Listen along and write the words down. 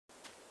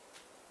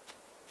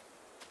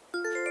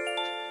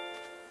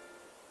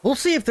We'll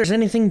see if there's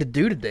anything to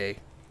do today.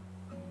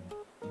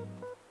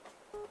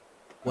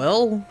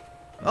 Well,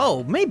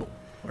 oh, Mabel,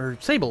 or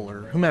Sable,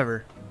 or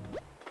whomever.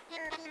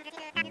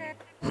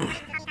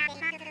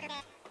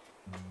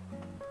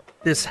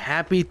 This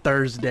happy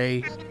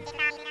Thursday.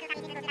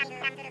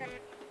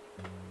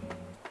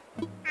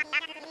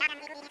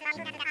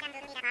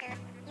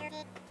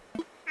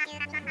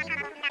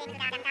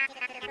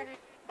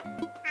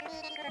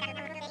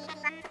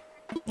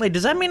 Wait,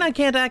 does that mean I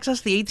can't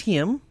access the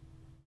ATM?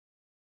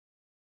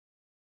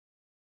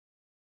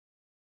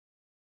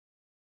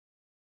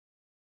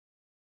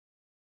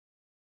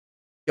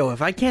 Yo,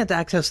 if I can't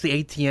access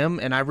the ATM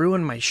and I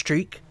ruin my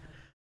streak,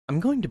 I'm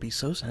going to be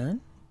so sad.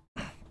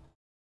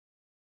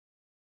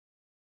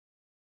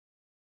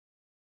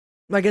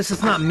 I guess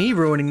it's not me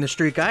ruining the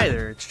streak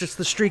either, it's just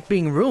the streak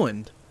being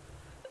ruined.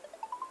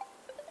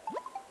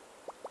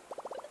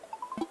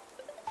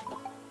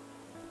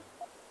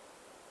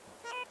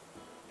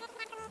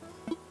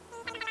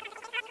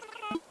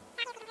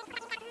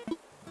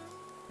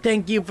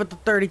 Thank you for the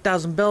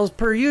 30,000 bells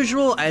per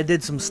usual. I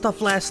did some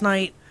stuff last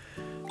night.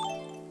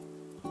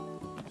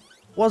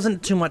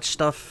 Wasn't too much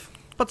stuff,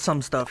 but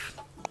some stuff.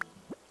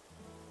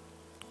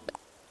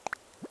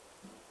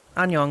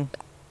 Annyeong.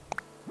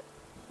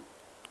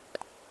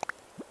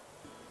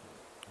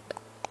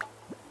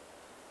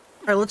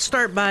 Alright, let's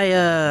start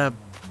by,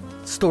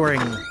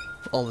 storing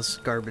all this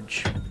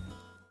garbage.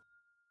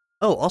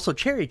 Oh, also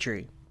cherry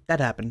tree. That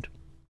happened.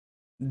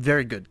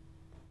 Very good.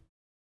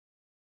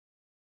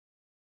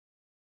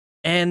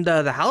 And,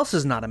 the house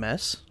is not a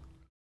mess.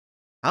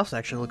 House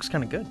actually looks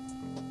kind of good.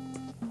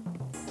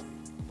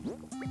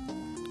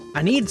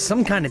 I need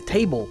some kind of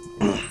table.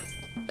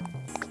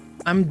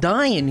 I'm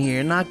dying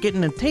here, not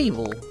getting a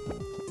table.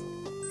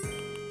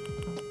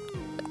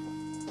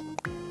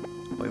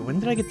 Wait, when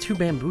did I get 2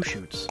 bamboo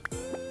shoots?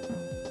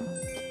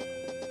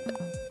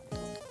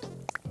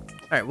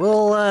 Alright,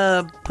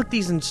 we'll, put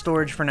these in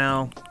storage for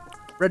now.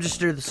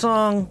 Register the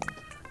song,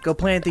 go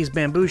plant these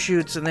bamboo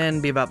shoots, and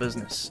then be about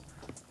business.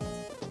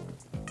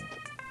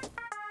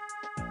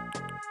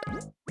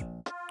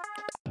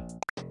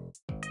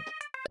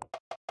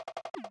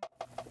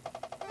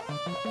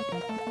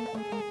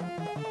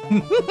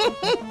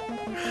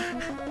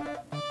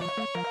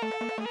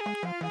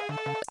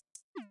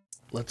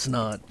 Let's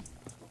not.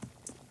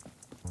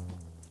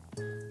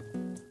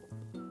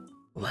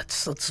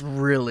 Let's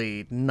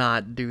really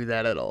not do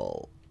that at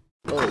all.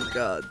 Oh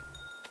god.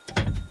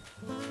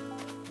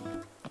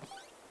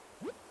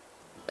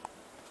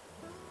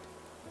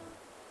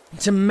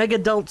 It's a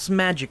Megadelt's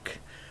magic.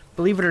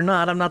 Believe it or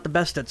not, I'm not the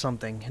best at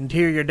something.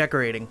 Interior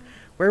decorating.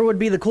 Where would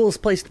be the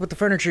coolest place to put the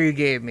furniture you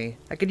gave me?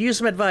 I could use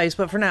some advice,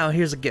 but for now,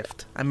 here's a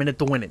gift. I'm in it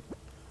to win it.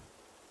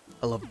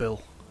 I love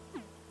Bill.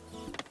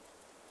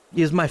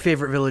 He is my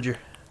favorite villager.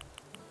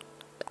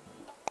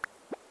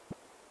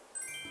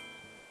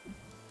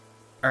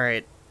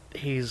 Alright,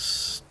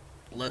 he's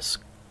less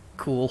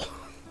cool.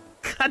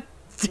 God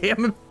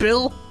damn it,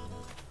 Bill!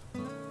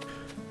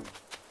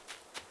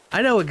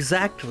 I know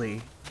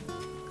exactly.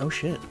 Oh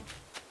shit.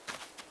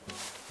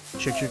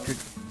 Check.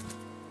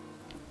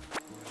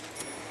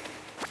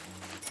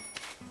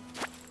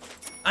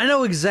 I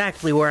know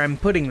exactly where I'm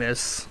putting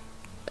this.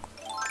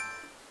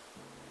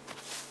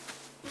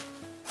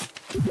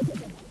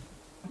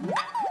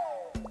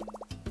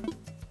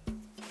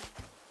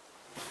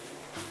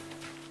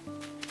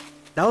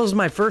 That was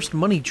my first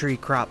money tree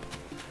crop.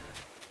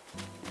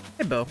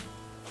 Hey, Bo.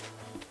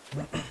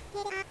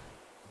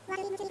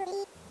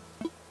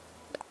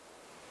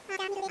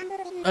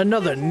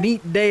 Another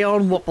neat day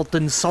on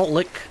Wuppleton, Salt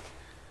Lick.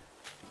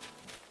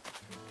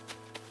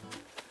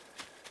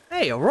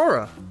 Hey,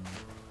 Aurora.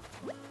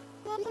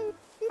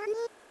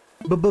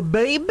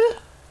 Babe?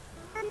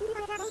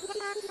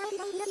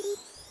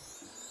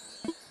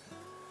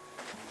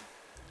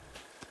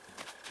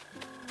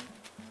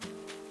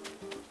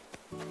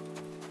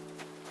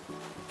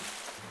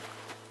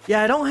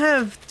 Yeah, I don't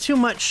have too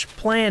much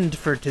planned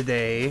for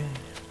today.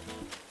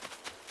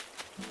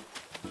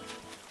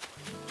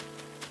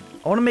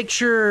 I want to make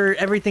sure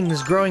everything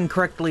is growing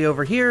correctly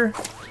over here,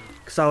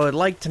 because I would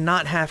like to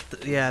not have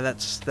to... Yeah,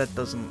 that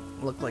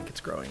doesn't look like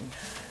it's growing.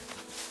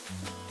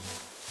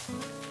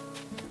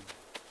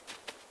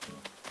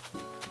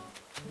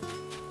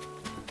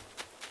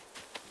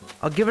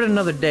 I'll give it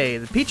another day.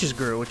 The peaches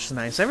grew, which is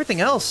nice. Everything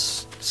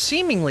else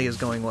seemingly is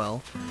going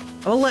well.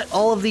 I'll let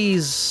all of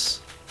these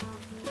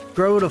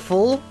grow to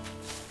full,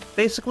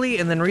 basically,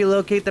 and then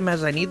relocate them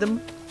as I need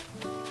them.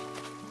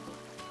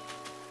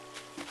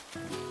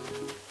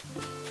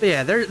 But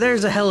yeah,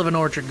 there's a hell of an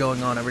orchard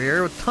going on over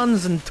here with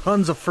tons and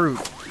tons of fruit.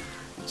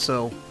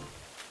 So...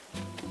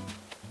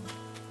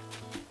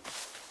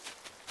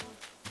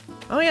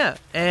 Oh yeah,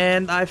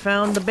 and I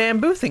found the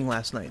bamboo thing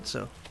last night,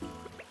 so...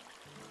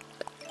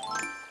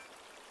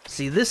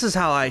 See, this is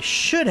how I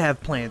should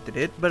have planted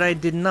it, but I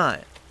did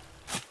not.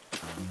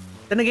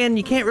 Then again,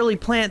 you can't really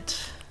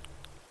plant...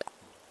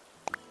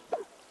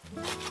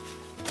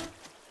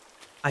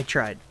 I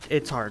tried.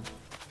 It's hard.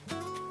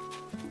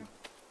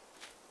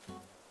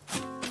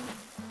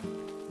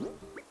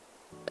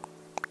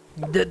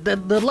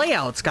 the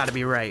layout's got to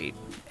be right,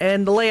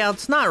 and the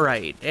layout's not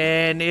right,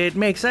 and it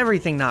makes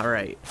everything not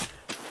right.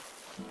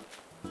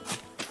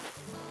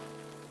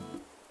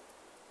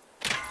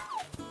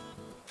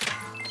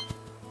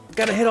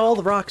 Gotta hit all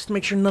the rocks to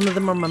make sure none of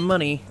them are my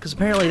money, because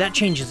apparently that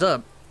changes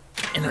up,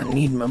 and I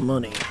need my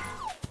money.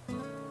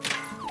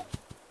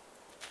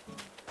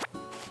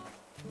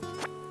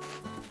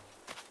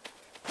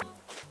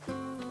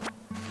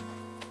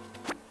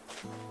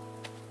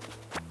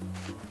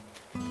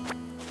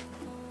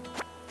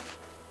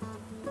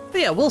 But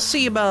yeah, we'll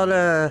see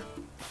about,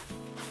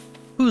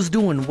 who's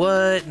doing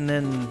what, and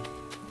then...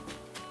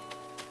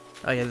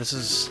 Oh yeah, this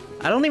is...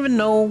 I don't even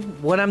know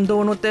what I'm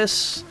doing with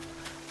this.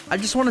 I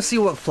just want to see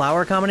what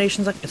flower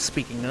combinations I can...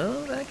 Speaking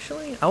of,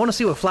 actually, I want to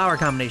see what flower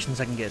combinations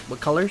I can get.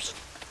 What colors?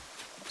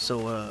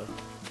 So,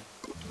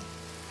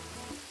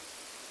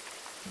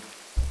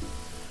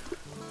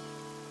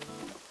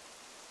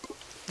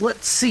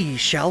 let's see,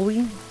 shall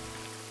we?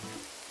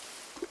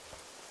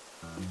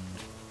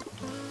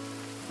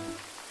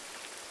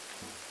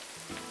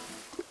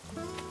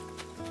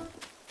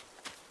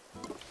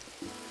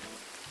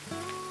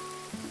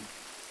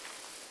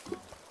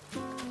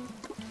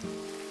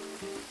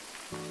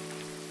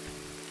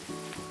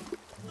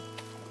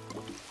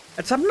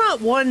 I'm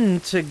not one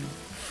to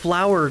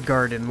flower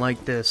garden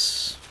like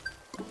this.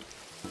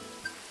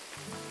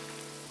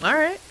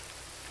 Alright.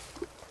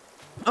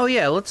 Oh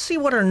yeah, let's see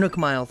what our Nook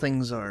Mile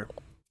things are.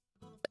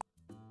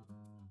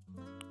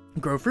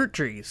 Grow fruit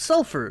trees,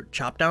 sell fruit,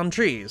 chop down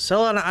trees,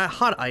 sell a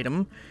hot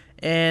item,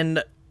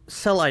 and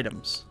sell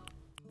items.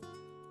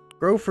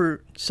 Grow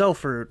fruit, sell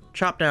fruit,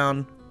 chop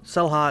down,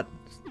 sell hot,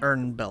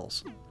 earn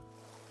bells.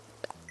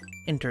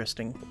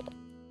 Interesting.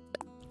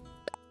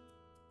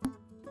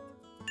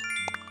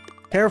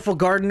 Careful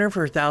gardener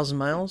for 1,000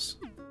 miles.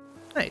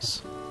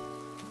 Nice.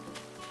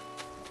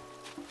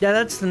 Yeah,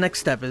 that's the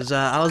next step, is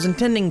I was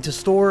intending to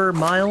store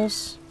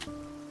miles.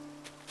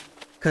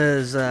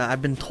 Because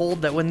I've been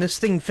told that when this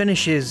thing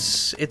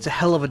finishes, it's a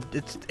hell of a...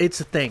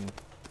 It's a thing.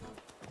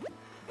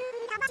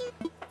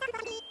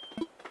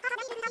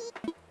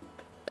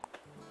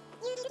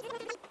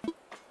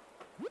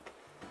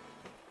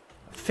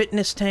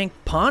 Fitness tank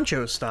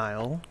poncho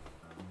style.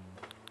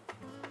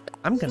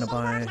 I'm gonna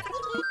buy...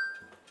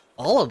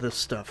 all of this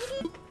stuff.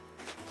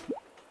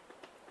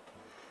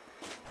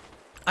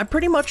 I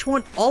pretty much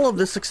want all of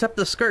this except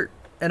the skirt,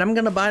 and I'm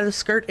gonna buy the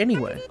skirt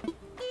anyway.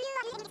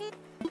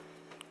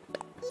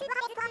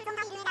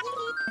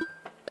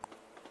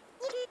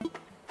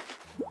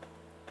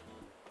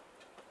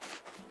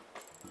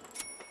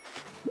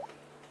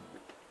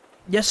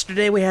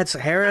 Yesterday we had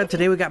Sahara,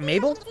 today we got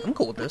Mabel. I'm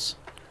cool with this.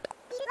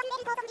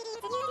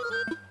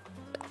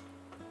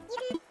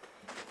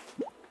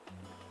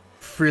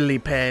 Frilly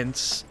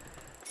pants.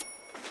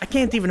 I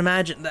can't even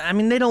imagine. I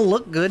mean, they don't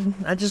look good.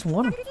 I just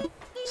want them.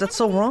 Is that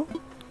so wrong?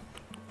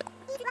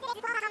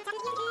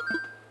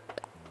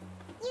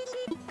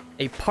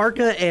 A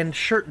parka and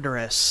shirt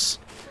dress.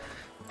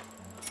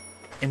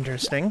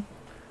 Interesting.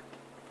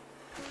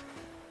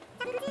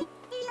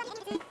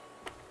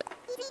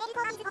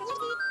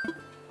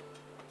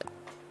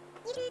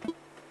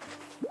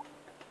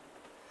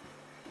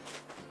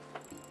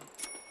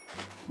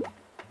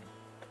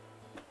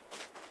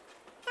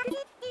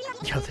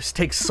 Yo, this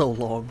takes so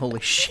long, holy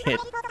shit.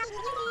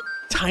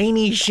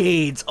 Tiny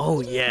shades,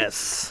 oh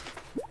yes.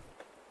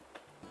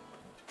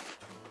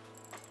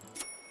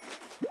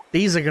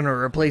 These are gonna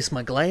replace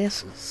my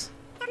glasses.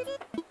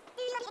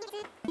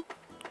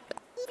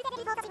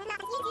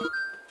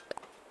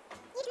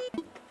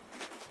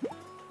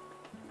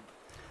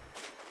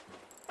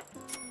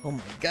 Oh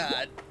my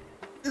god.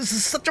 This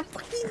is such a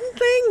fucking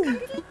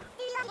thing!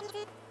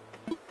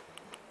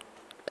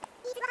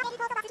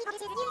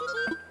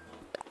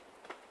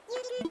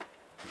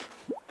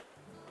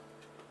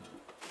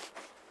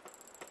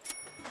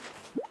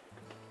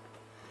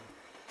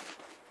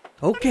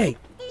 Okay.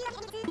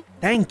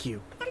 Thank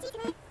you.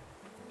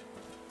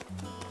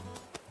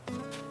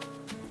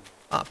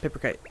 Ah, paper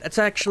kite. That's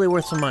actually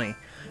worth some money.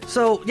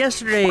 So,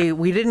 yesterday,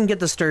 we didn't get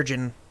the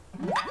sturgeon.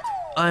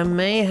 I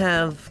may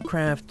have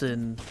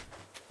crafted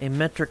a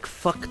metric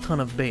fuck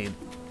ton of bait.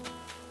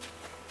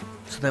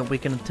 So that we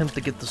can attempt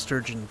to get the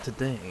sturgeon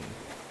today.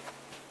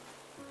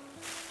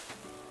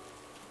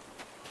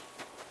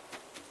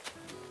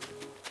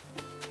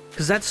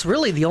 Because that's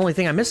really the only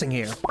thing I'm missing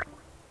here.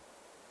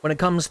 When it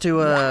comes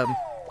to,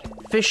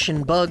 fish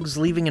and bugs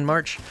leaving in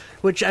March,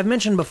 which I've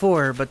mentioned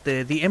before, but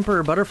the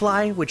Emperor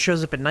Butterfly, which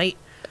shows up at night,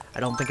 I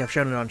don't think I've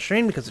shown it on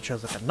stream because it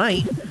shows up at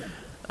night,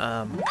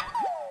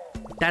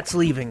 that's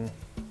leaving.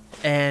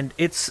 And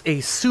it's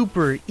a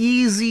super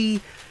easy,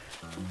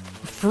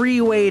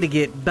 free way to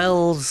get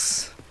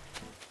bells,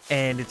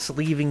 and it's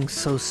leaving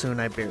so soon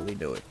I barely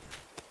do it.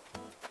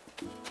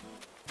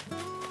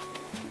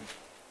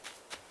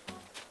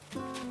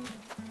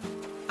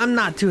 I'm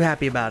not too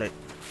happy about it.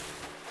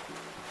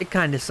 It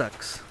kinda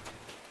sucks.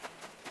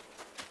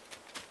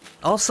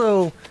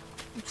 Also,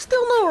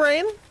 still no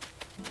rain.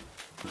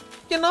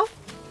 You know?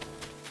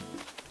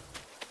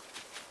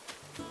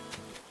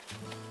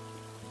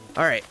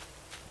 Alright.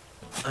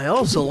 I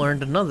also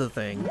learned another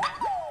thing.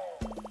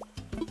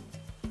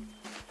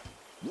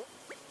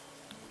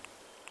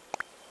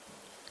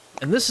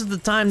 And this is the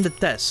time to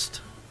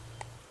test.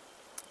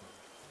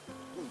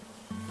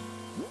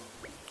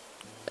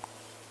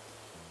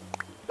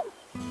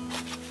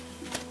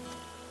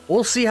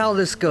 We'll see how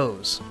this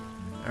goes.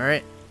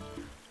 Alright.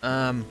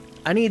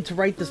 I need to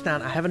write this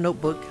down. I have a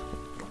notebook.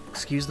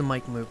 Excuse the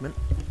mic movement.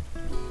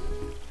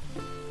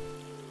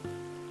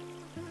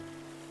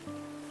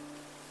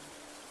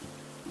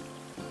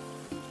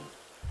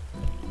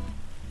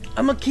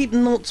 I'm gonna keep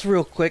notes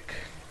real quick.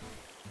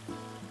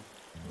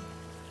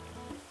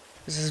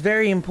 This is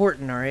very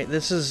important, alright?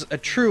 This is a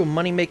true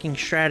money-making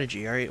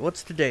strategy, alright?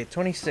 What's today?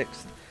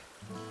 26th.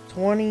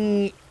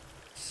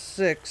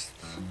 26th.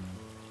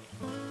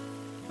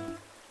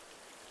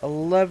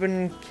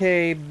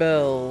 11k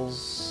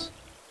bells.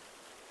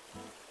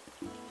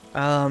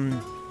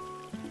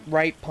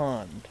 Right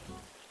pond.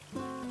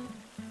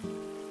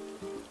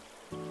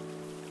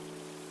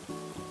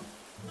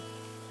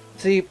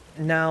 See,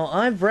 now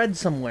I've read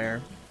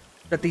somewhere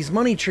that these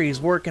money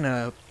trees work in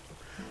a...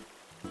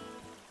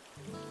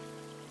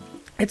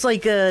 It's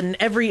like an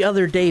every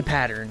other day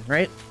pattern,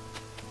 right?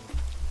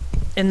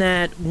 In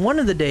that one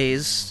of the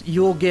days,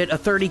 you'll get a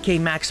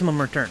 30k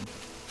maximum return.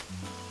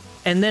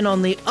 And then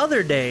on the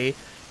other day,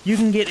 you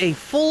can get a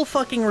full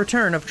fucking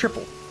return of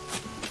triple.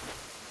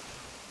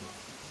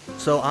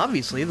 So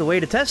obviously, the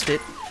way to test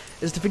it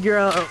is to figure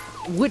out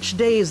which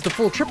day is the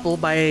full triple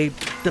by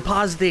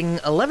depositing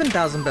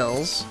 11,000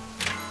 bells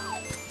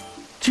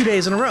 2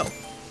 days in a row.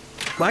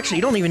 Well, actually,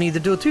 you don't even need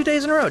to do it 2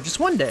 days in a row. Just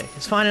one day.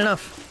 It's fine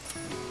enough.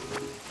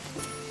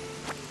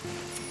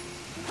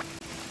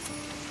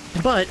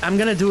 But I'm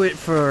gonna do it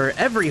for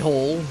every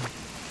hole.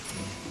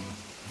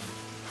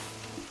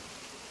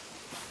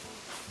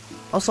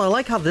 Also, I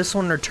like how this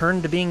one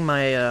returned to being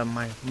my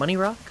my money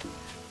rock.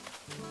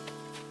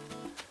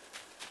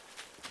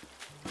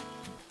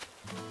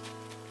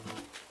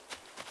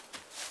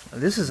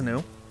 This is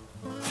new.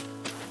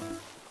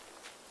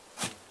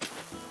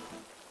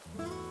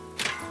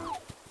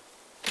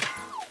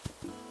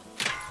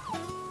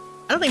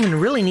 I don't even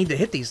really need to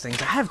hit these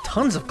things. I have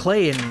tons of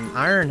clay and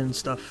iron and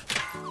stuff.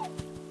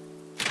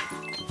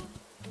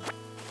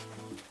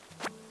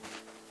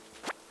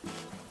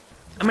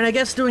 I mean, I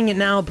guess doing it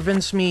now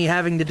prevents me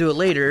having to do it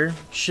later,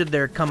 should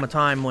there come a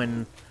time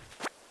when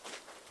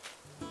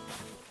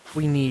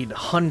we need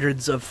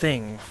hundreds of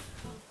things.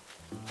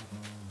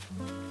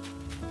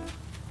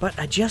 But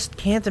I just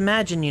can't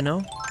imagine, you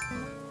know?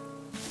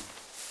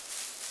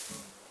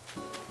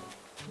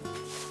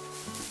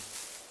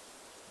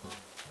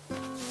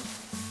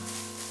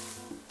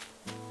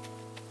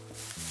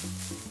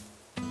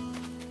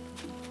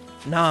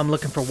 Now I'm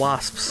looking for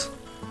wasps.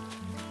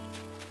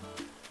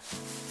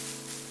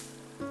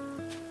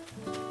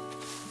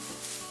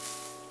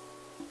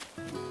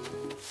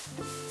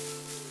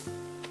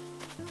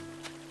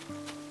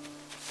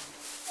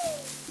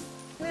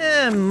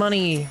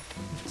 Money.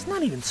 It's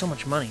not even so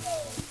much money.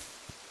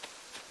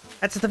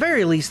 That's at the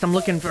very least, I'm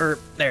looking for...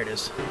 There it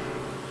is.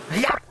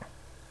 Yeah!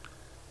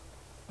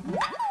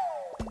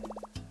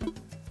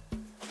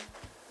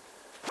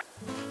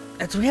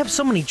 As we have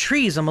so many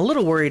trees, I'm a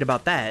little worried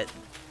about that.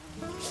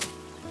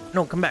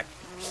 No, come back.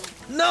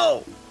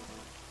 No!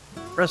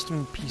 Rest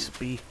in peace,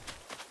 bee.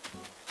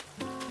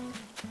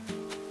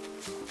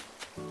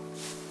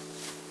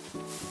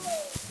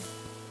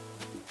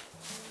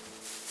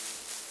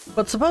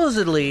 But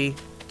supposedly,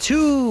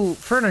 2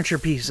 furniture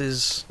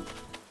pieces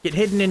get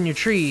hidden in your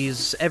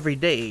trees every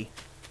day.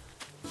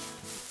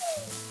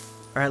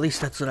 Or at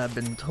least that's what I've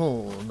been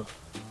told.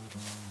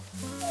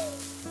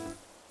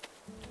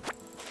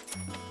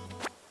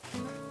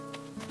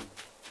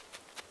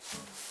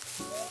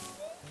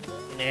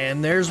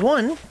 And there's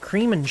one.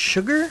 Cream and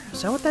sugar?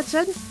 Is that what that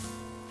said?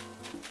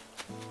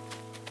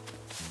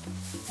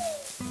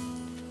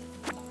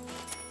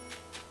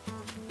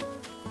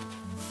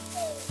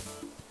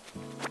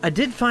 I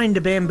did find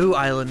a bamboo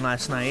island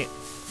last night,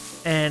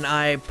 and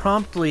I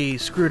promptly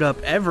screwed up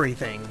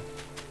everything.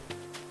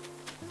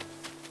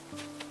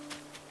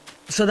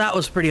 So that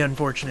was pretty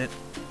unfortunate.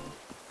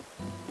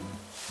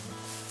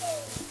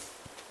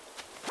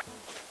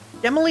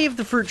 Yeah, I'm gonna leave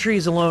the fruit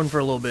trees alone for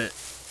a little bit.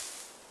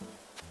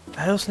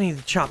 I also need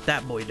to chop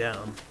that boy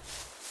down.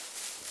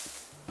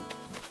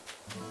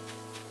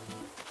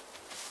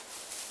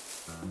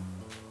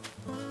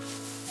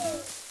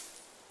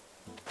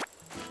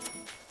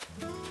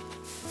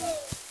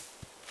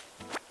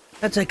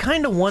 I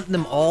kind of want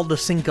them all to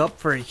sync up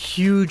for a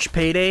huge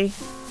payday.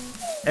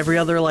 Every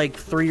other, like,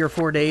 3 or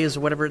 4 days,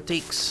 or whatever it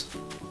takes.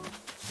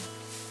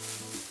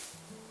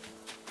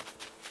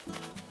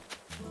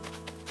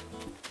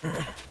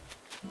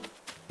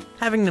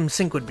 Having them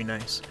sync would be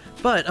nice.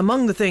 But,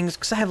 among the things,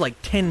 because I have, like,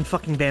 10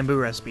 fucking bamboo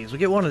recipes, we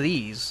get one of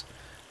these,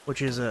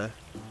 which is a...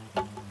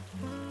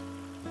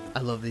 I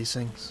love these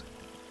things.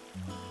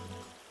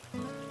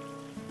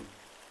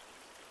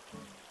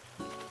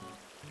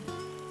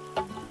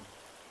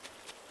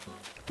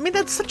 I mean,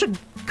 that's such a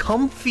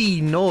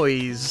comfy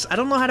noise. I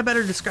don't know how to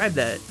better describe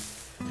that.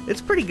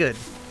 It's pretty good.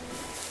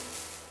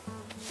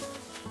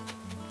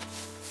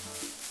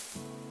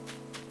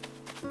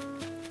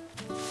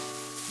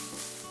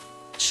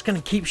 Just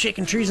gonna keep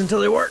shaking trees until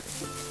they work.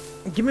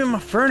 Give me my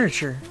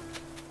furniture.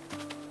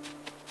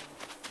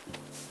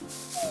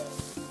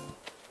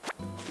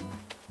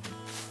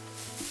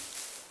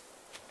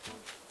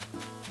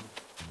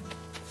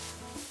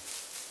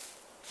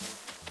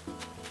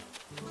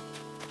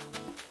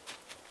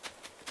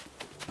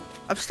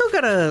 I've still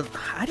got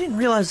I didn't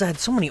realize I had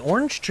so many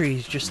orange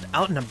trees just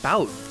out and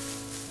about.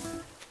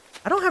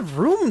 I don't have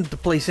room to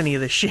place any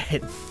of this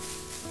shit.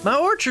 My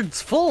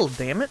orchard's full,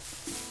 damn it.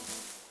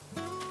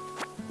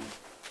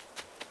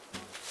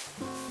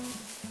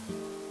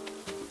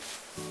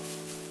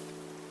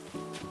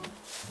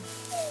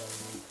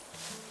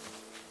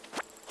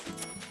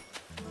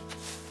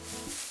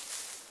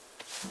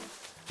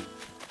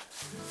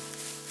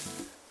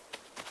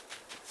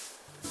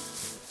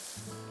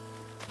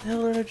 The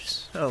hell did I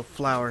just... Oh,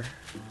 flower.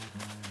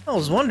 I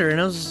was wondering,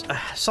 I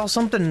saw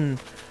something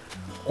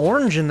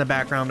orange in the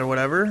background or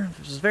whatever.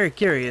 I was very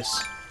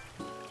curious.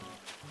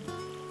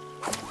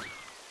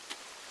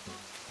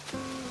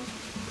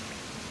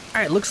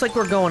 Alright, looks like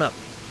we're going up.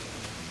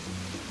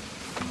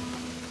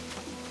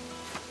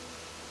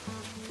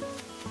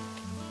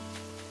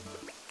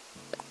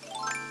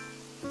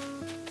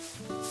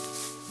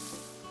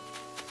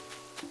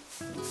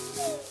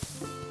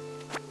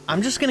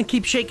 I'm just gonna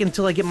keep shaking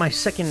until I get my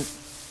second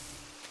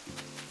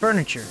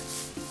furniture.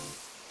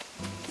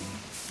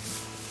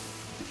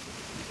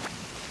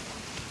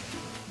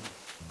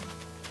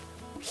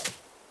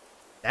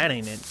 That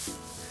ain't it.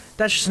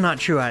 That's just not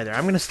true either.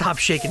 I'm gonna stop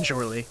shaking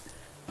shortly.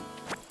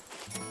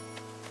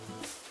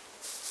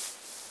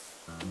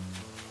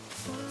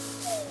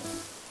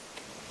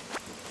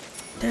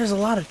 There's a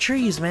lot of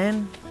trees,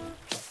 man.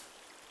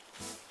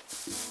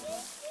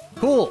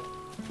 Cool.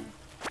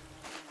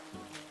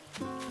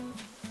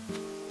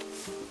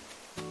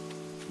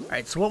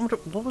 Alright, so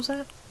what was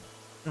that?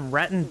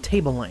 Rattan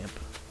table lamp.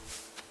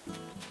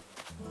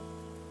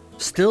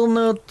 Still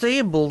no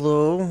table,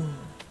 though.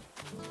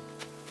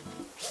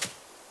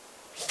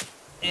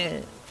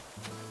 Eh.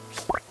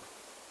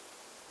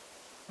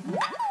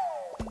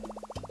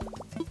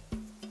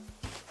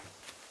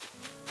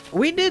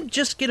 We did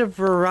just get a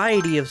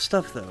variety of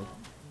stuff, though.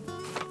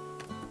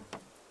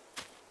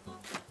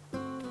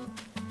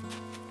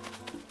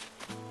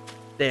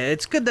 Yeah,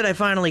 it's good that I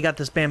finally got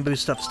this bamboo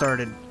stuff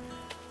started.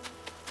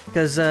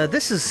 Because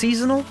this is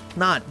seasonal,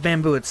 not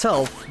bamboo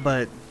itself,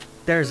 but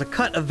there's a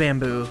cut of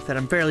bamboo that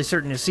I'm fairly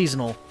certain is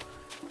seasonal.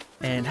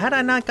 And had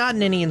I not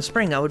gotten any in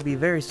spring, I would be a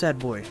very sad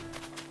boy.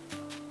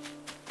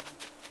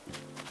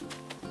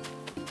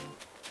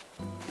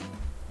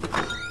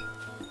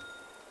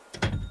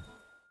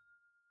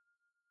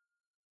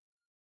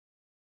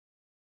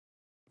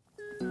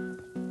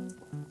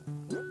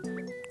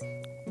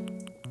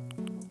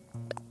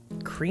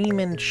 Cream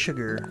and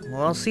sugar.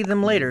 Well, I'll see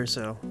them later,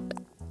 so...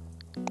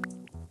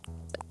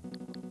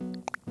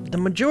 The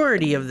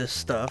majority of this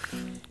stuff...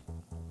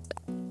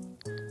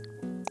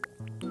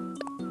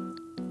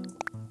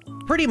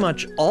 Pretty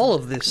much all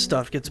of this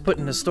stuff gets put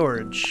into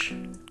storage.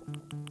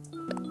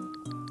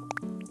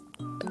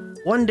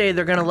 One day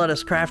they're gonna let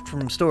us craft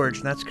from storage,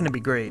 and that's gonna be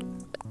great.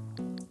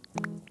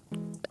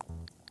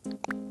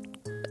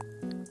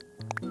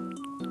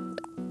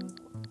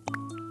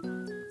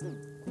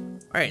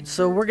 Alright,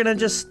 so we're gonna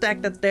just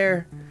stack that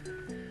there.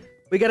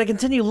 We gotta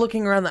continue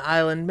looking around the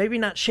island, maybe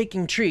not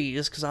shaking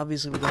trees, because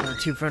obviously we got our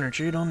 2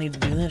 furniture, you don't need to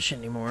do that shit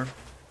anymore.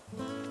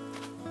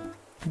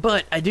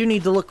 But I do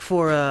need to look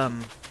for,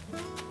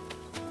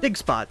 dig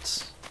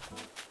spots.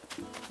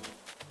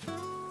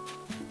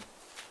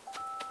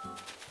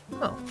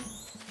 Oh.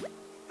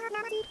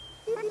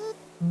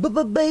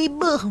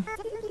 B-b-baby!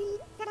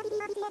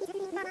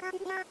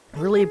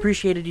 Really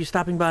appreciated you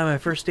stopping by my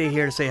first day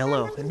here to say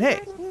hello. And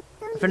hey,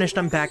 I finished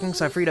unpacking,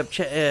 so I freed up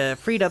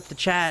the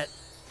chat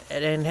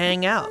and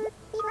hang out.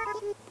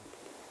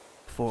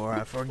 Before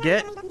I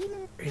forget,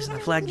 the reason I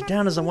flagged you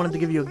down is I wanted to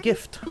give you a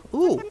gift.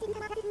 Ooh!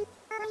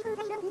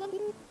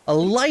 A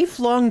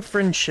lifelong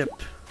friendship.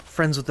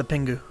 Friends with the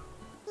Pingu.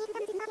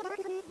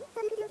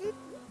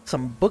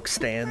 Some book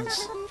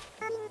stands.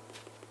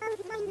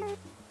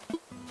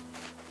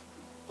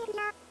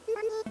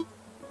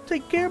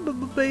 Take care,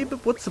 baby.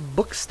 What's a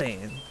book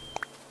stand?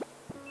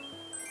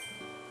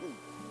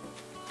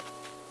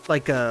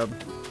 Like,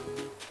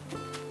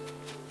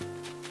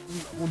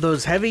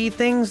 those heavy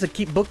things that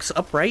keep books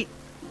upright?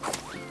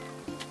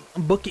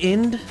 Book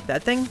end?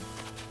 That thing?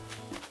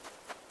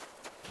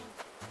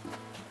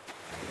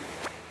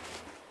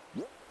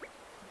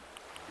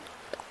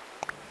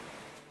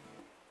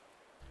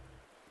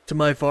 To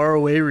my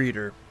faraway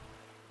reader,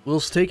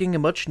 whilst taking a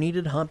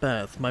much-needed hot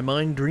bath, my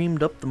mind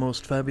dreamed up the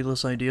most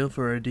fabulous idea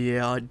for a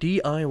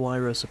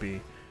DIY recipe.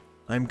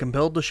 I am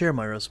compelled to share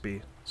my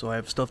recipe, so I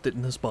have stuffed it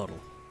in this bottle.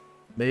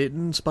 May it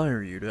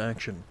inspire you to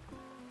action.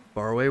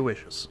 Faraway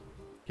wishes,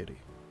 Kitty.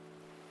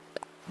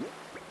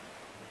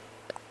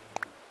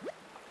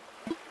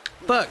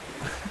 fuck?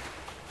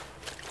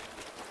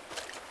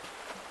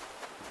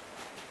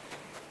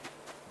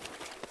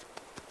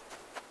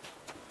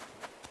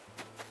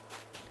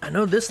 I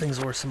know this thing's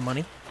worth some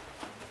money.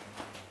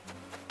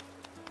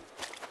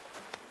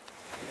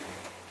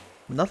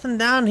 Nothing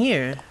down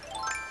here.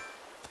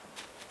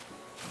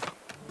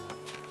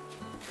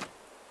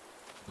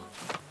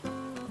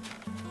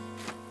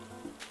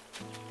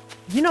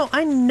 You know,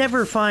 I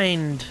never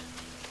find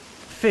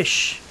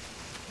fish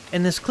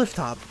in this cliff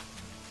top.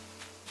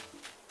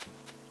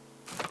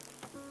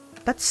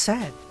 That's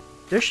sad.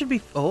 There should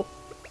be... Oh.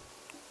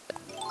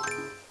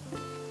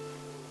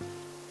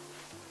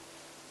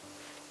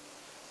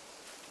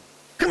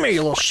 Come here,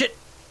 you little shit.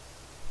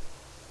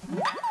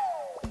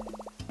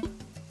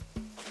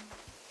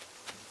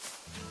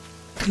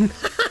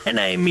 And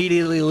I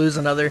immediately lose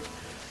another.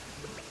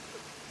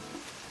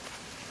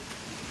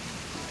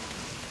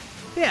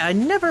 Yeah, I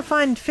never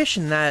find fish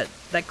in that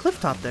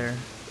cliff top there.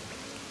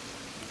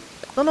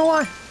 Don't know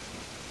why.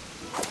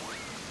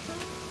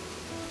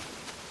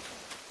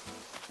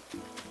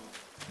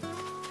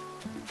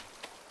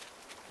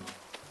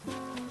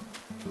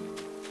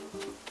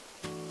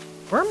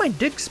 Where are my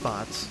dig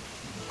spots?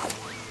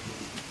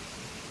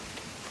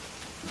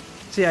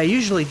 See, I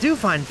usually do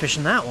find fish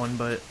in that one,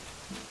 but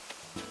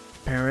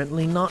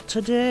apparently not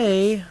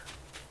today.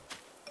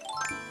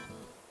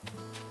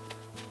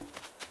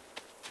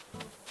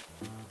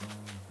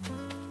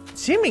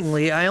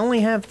 Seemingly, I only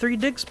have 3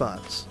 dig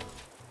spots.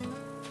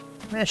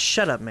 Eh,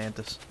 shut up,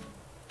 Mantis.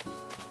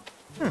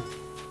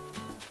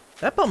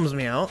 That bums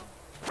me out.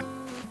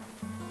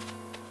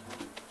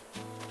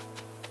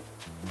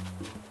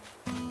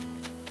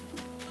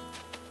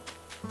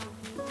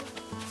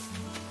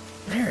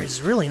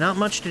 There's really not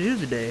much to do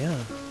today,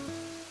 huh?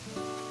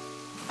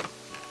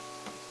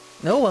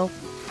 Oh well.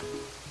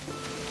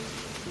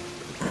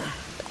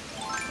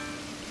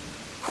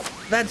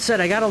 That said,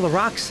 I got all the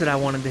rocks that I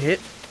wanted to hit.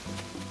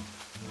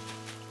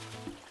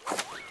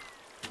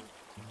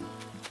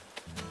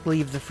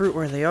 Leave the fruit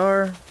where they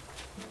are.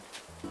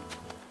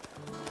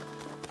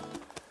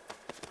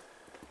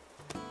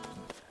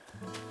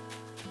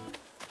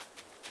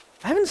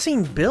 I haven't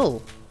seen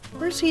Bill.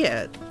 Where's he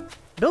at?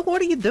 Bill,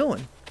 what are you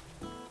doing?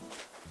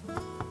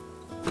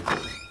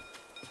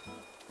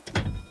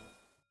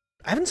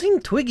 I haven't seen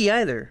Twiggy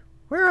either.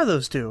 Where are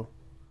those two?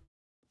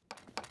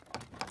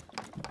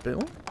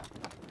 Bill?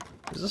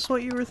 Is this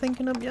what you were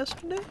thinking of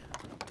yesterday?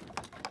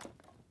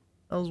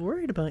 I was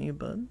worried about you,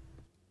 bud.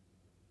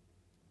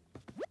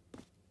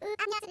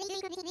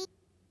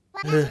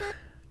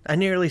 I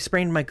nearly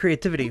sprained my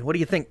creativity. What do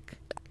you think?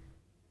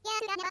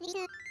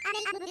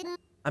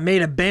 I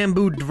made a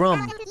bamboo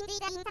drum.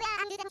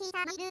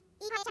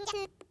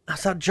 I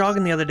was out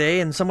jogging the other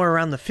day, and somewhere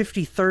around the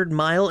 53rd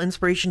mile,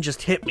 inspiration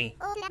just hit me.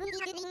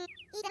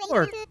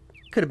 Or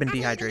could have been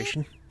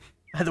dehydration.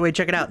 Either way,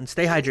 check it out and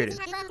stay hydrated.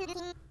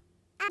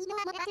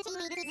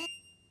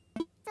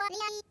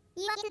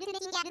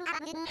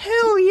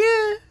 Hell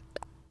yeah!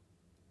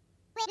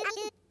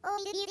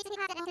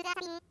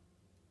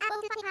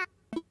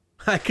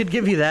 I could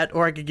give you that,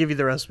 or I could give you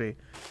the recipe.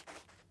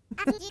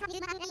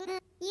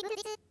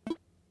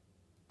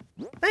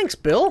 Thanks,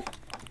 Bill.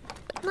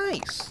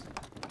 Nice.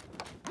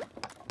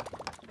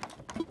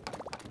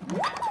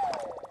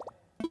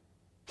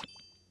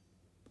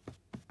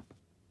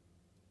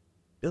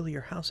 Bill,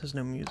 your house has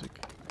no music.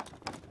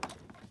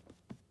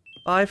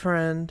 Bye,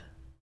 friend.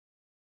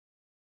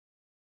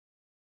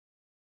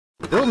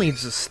 Bill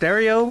needs a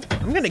stereo.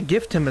 I'm gonna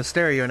gift him a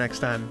stereo next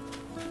time.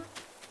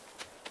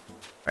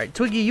 Alright,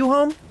 Twiggy, you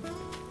home?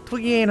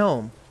 Twiggy ain't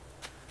home.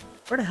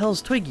 Where the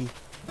hell's Twiggy?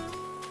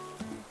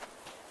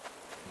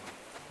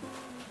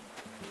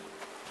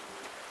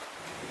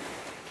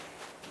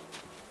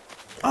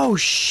 Oh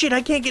shit,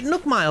 I can't get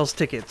Nook Miles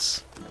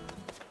tickets!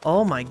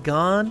 Oh my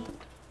god.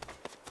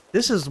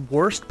 This is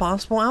worst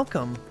possible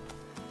outcome.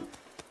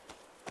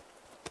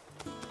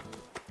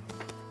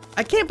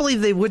 I can't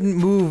believe they wouldn't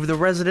move the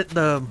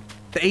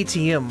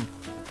ATM.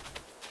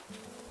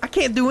 I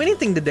can't do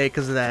anything today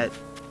because of that.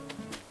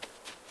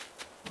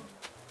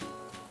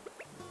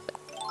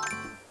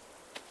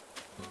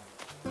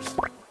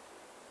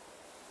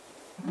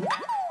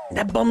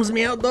 That bums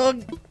me out,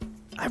 dog.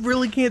 I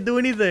really can't do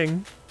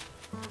anything.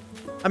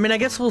 I mean, I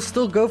guess we'll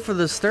still go for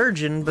the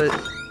sturgeon, but...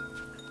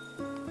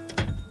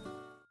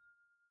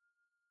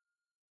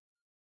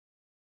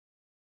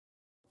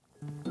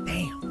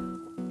 Damn.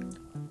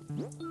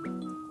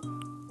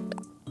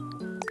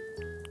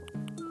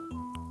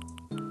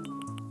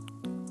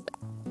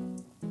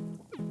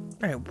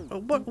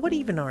 Alright, what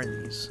even are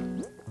these?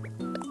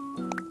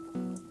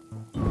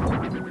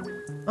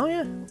 Oh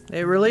yeah,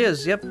 it really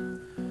is, yep.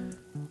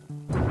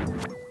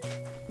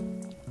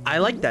 I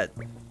like that.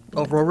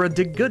 Aurora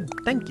did good,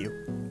 thank you.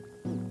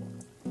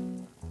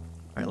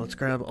 Alright, let's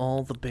grab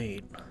all the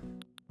bait.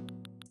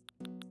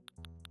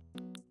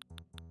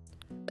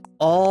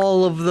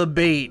 All of the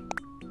bait.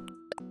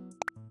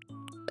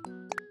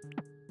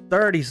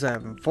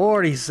 37,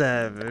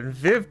 47,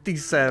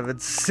 57,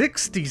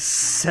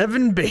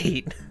 67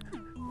 bait.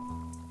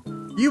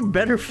 You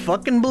better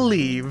fucking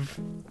believe.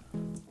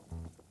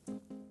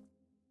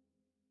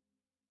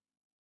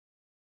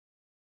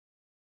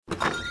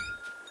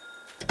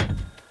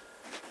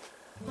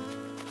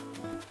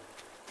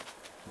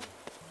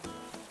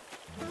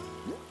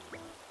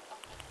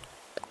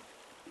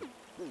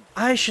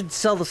 I should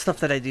sell the stuff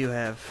that I do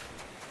have.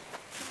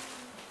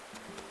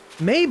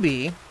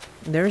 Maybe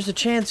there's a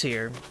chance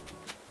here.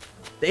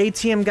 The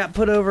ATM got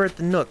put over at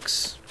the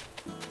Nooks.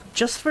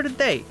 Just for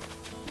today.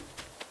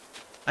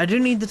 I do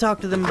need to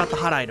talk to them about the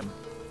hot item.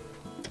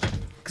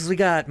 Because we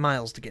got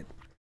miles to get.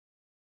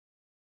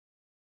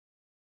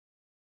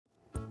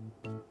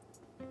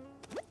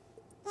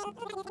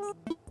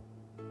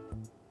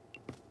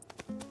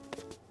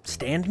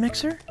 Stand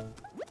mixer?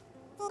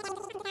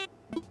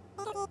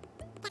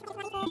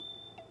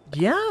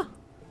 Yeah?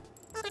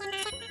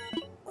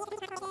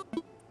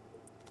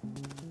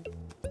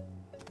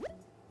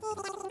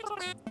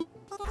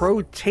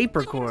 Pro tape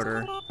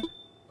recorder.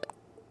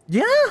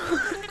 Yeah!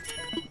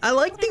 I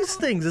like these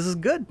things. This is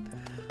good.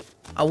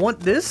 I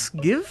want this.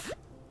 Give.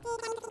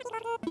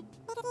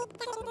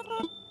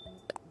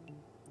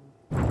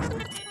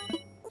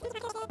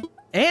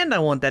 And I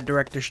want that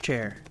director's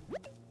chair.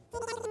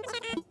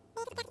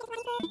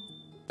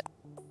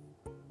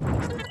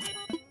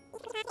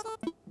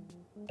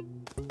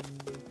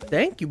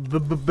 Thank you,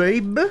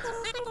 babe.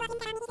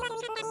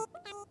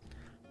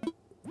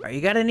 Alright, you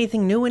got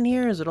anything new in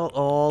here? Is it all...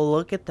 Oh,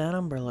 look at that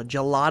umbrella.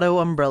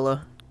 Gelato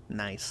umbrella.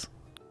 Nice.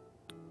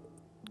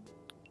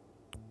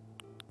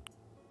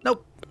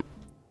 Nope.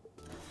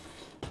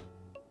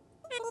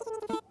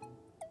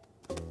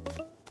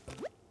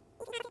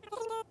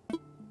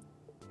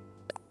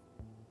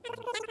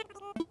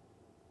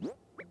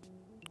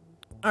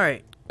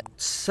 Alright.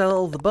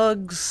 Sell the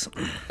bugs.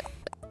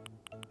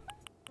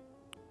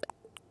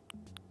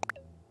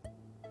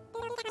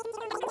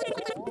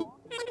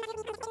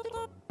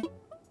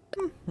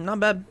 Not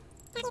bad.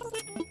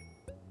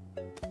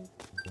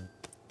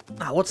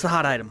 Ah, what's the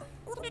hot item?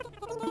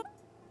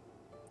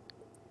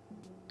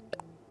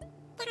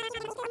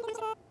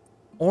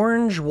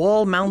 Orange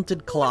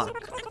wall-mounted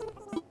clock.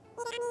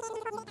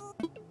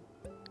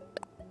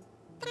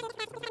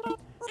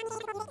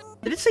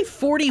 Did it say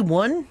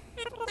 41?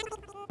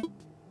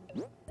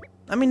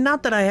 I mean,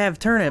 not that I have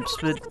turnips,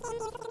 but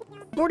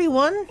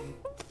 41?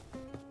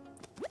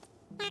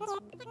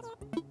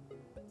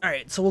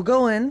 Alright, so we'll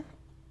go in,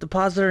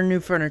 deposit our new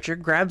furniture,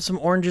 grab some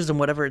oranges and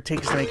whatever it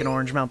takes to make an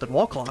orange-mounted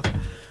wall clock.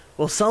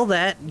 We'll sell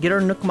that, get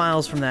our Nook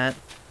miles from that.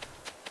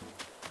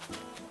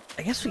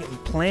 I guess we can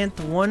plant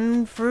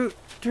one fruit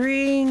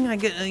tree, I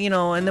get, you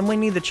know, and then we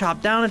need to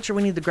chop down a tree,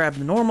 we need to grab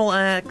the normal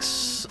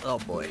axe. Oh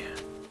boy.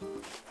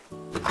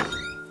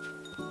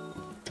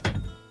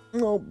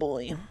 Oh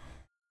boy.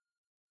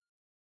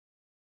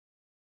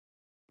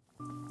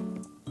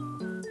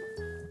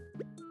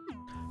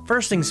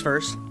 First things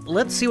first,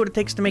 let's see what it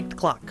takes to make the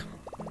clock.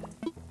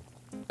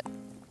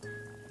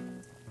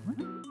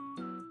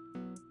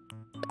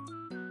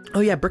 Oh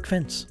yeah, brick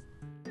fence.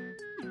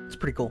 It's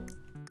pretty cool.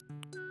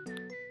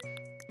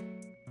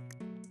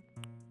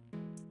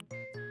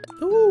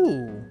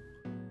 Ooh.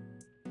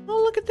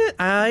 Oh, look at that.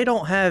 I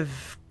don't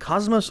have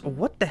Cosmos.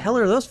 What the hell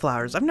are those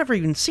flowers? I've never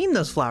even seen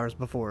those flowers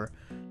before.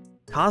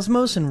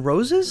 Cosmos and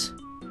roses?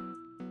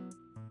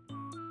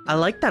 I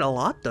like that a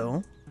lot,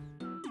 though.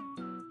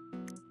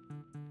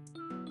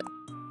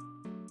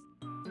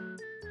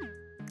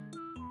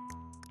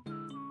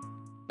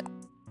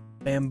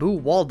 Bamboo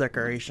wall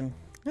decoration.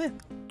 Eh.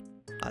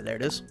 Ah, there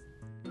it is.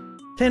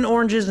 10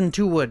 oranges and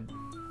 2 wood.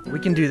 We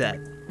can do that.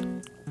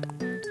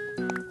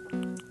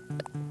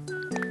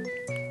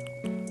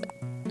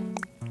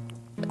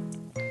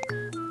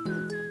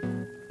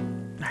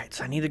 Alright,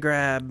 so I need to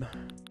grab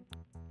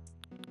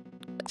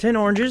 10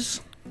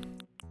 oranges,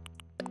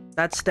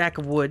 that stack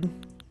of wood,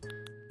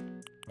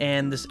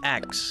 and this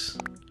axe.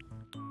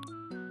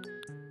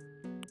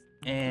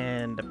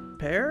 And a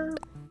pear?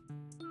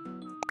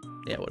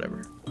 Yeah,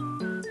 whatever.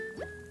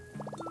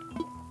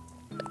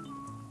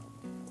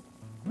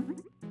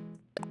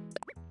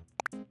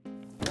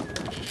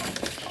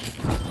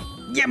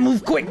 Yeah,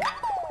 move quick!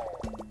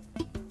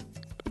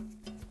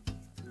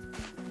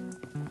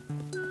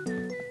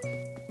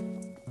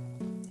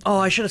 Oh,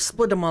 I should have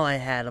split them while I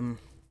had them.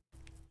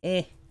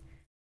 Eh.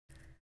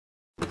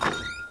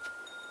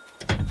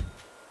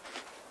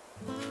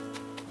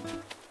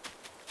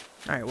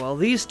 Alright, well,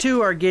 these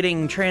two are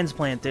getting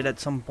transplanted at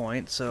some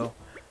point, so...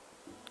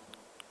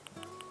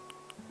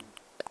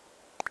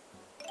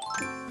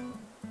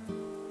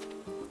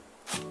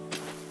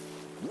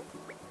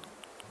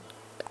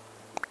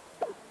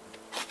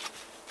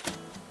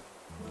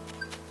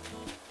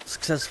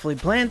 Successfully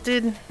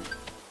planted.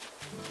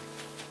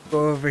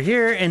 Go over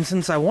here, and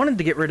since I wanted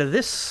to get rid of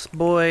this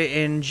boy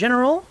in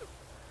general,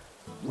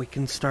 we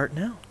can start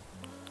now.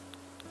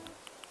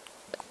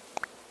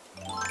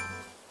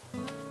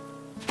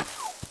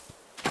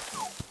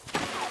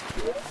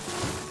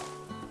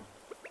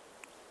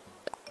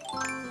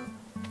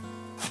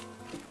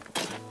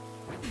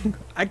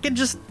 I can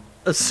just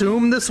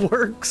assume this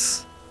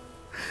works.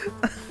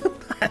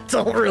 I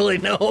don't really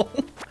know.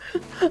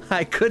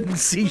 I couldn't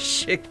see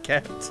shit,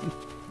 Captain.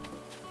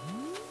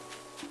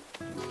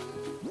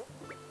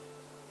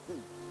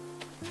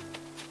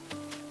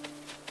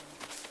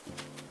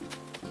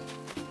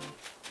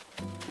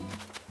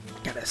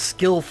 Gotta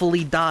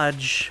skillfully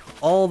dodge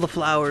all the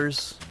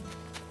flowers.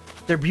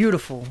 They're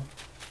beautiful.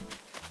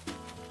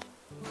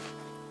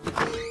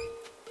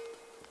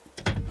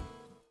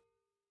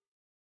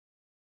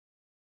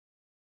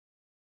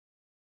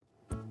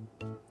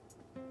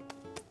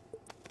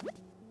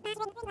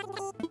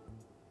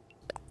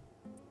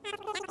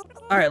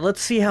 Alright,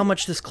 let's see how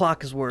much this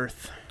clock is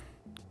worth.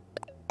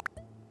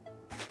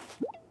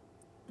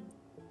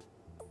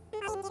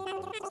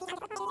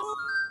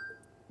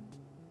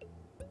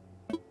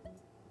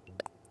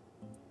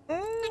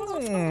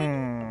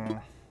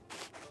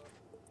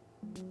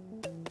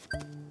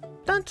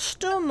 That's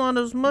still not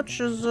as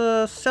much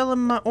as selling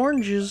my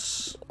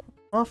oranges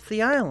off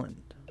the island.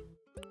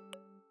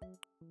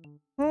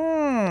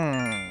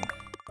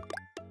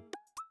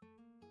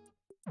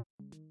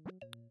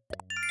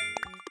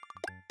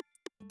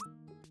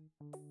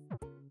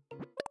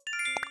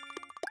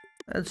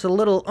 That's a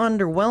little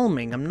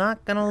underwhelming, I'm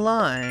not gonna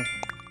lie.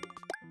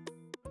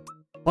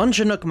 Bunch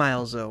of Nook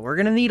Miles, though. We're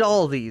gonna need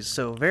all of these,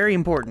 so very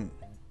important.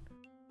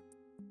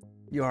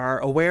 You are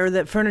aware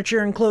that furniture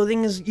and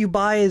clothing you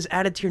buy is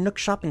added to your Nook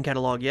shopping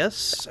catalog,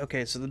 yes?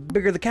 Okay, so the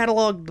bigger the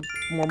catalog, the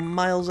more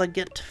miles I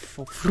get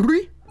for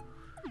free.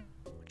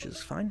 Which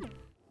is fine.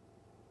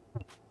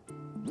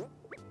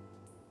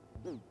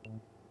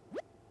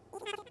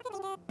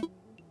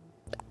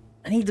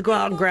 I need to go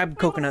out and grab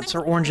coconuts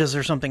or oranges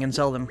or something and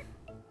sell them.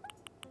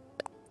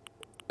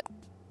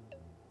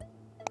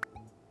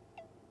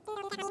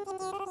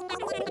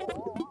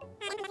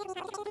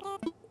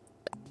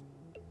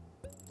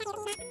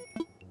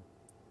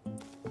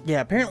 Yeah,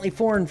 apparently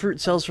foreign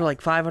fruit sells for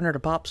like 500 a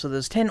pop, so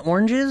those 10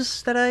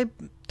 oranges that I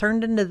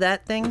turned into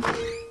that thing.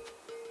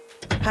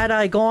 Had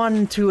I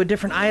gone to a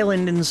different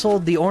island and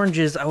sold the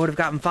oranges, I would have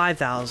gotten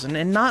 5,000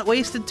 and not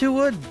wasted 2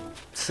 wood.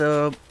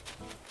 So...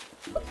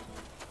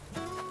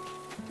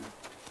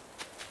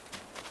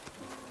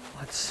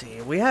 let's see,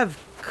 we have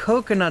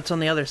coconuts on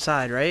the other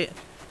side, right?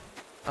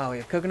 Oh, we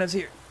have coconuts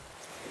here.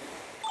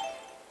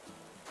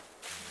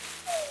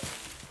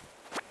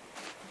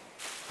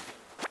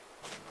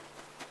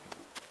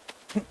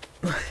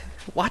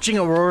 Watching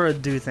Aurora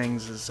do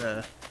things is,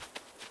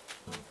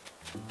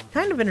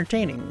 kind of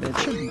entertaining, but it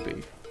shouldn't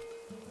be.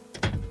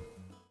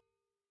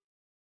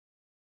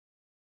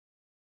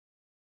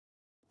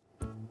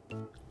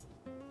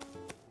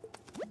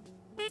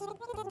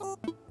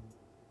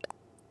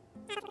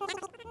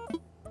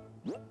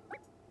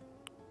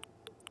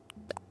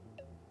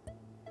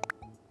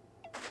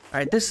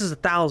 Alright, this is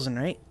 1,000,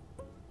 right?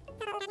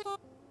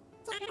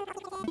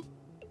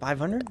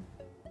 500?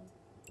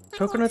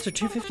 Coconuts are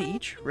 250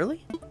 each?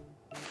 Really?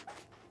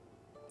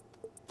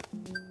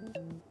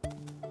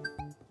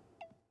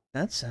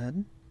 That's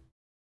sad.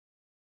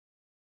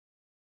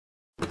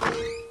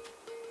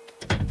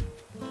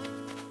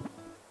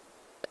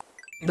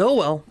 Oh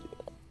well.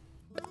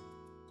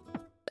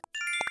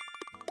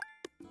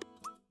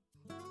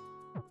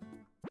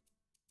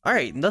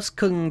 Alright, and thus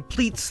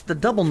completes the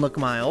double Nook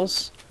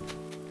Miles.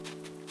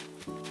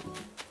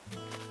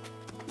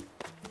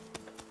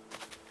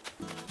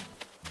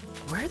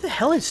 Where the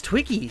hell is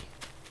Twiggy?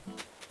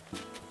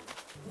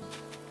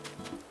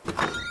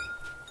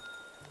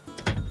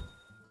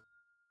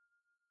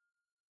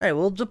 Alright,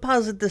 we'll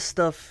deposit this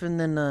stuff and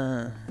then,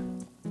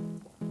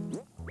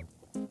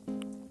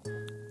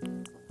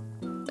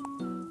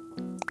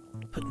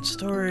 put in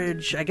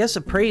storage. I guess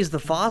appraise the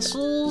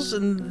fossils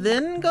and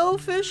then go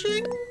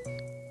fishing?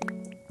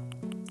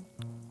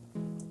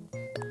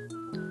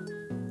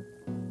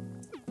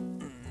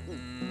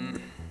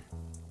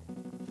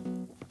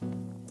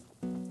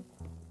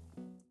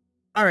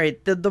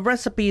 Alright, the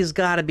recipe's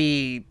gotta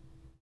be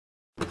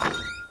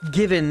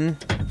given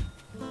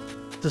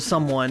to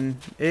someone.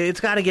 It's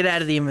gotta get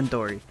out of the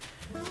inventory.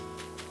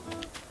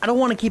 I don't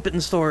want to keep it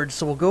in storage,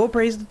 so we'll go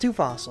appraise the 2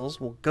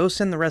 fossils, we'll go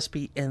send the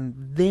recipe, and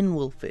then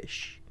we'll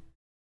fish.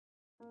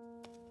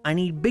 I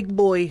need big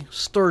boy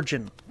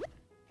sturgeon.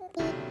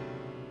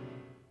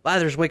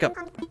 Blathers, wake up.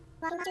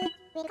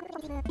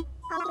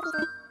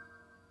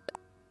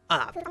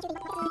 Ah.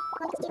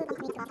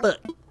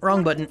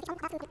 Wrong button.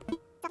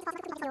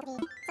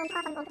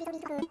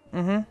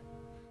 Mm-hmm.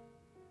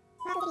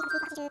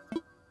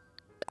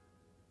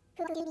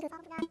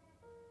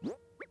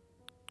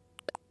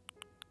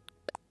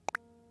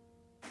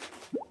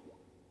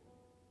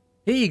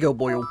 Here you go,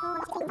 Boyle.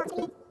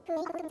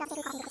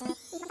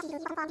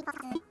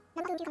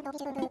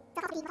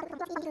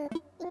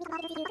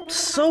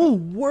 So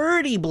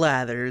wordy,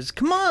 Blathers.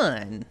 Come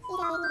on.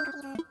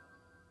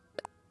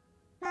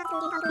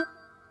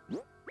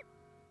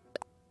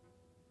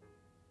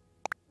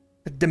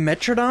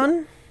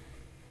 Dimetrodon?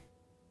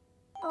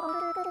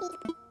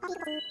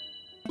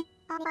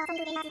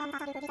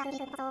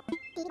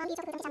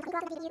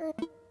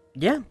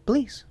 Yeah,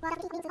 please.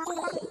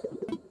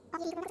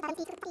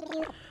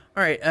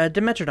 Alright,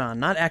 Dimetrodon,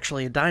 not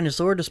actually a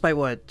dinosaur, despite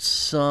what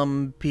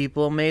some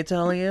people may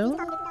tell you.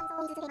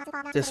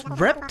 This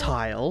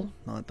reptile,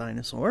 not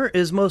dinosaur,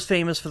 is most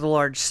famous for the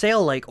large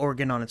sail-like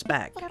organ on its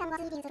back.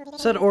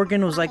 Said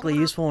organ was likely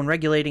useful in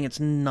regulating its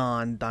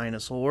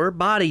non-dinosaur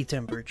body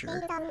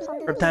temperature.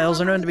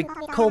 Reptiles are known to be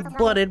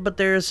cold-blooded, but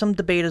there is some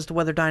debate as to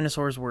whether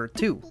dinosaurs were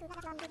too.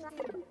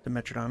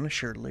 Dimetrodon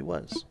assuredly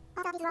was.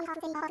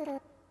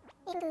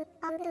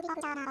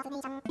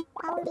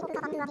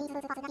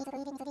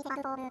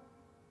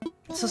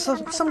 So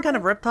some kind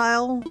of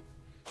reptile?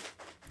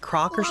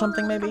 Croc or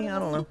something, maybe? I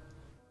don't know.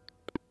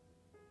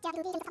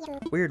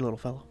 Weird little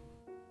fellow.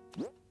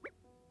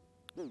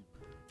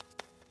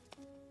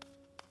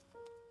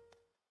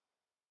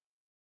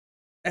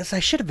 As I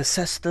should have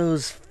assessed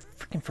those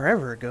freaking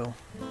forever ago.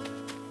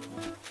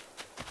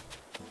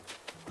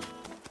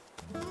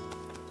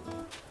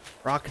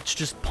 Rocket's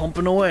just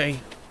pumping away.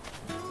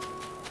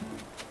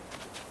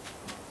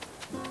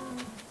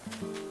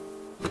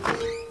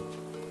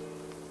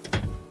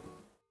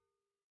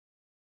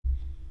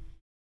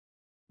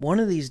 One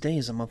of these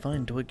days, I'm gonna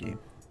find Twiggy.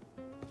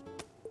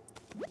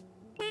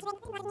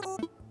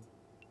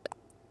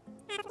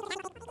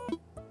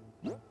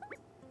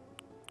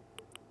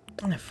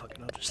 Oh, fuck it,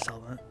 I'll just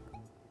sell that.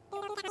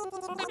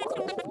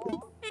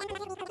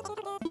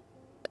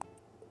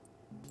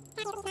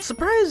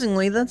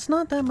 Surprisingly, that's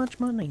not that much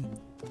money.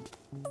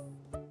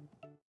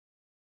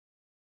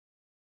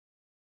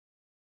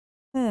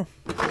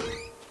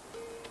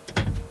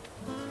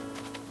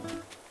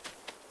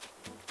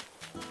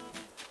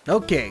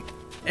 Okay.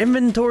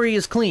 Inventory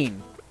is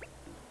clean.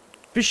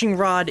 Fishing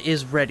rod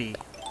is ready.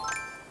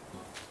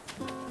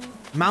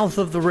 Mouth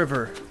of the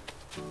river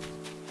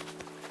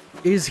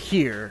is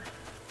here.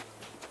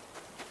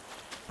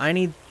 I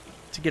need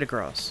to get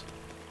across.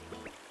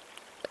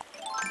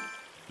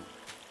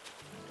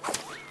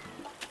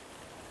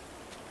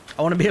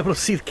 I want to be able to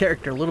see the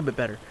character a little bit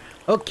better.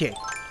 Okay.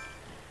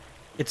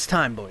 It's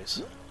time,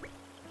 boys.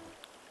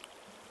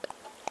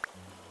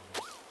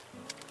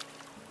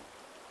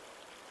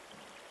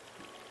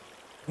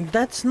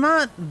 That's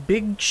not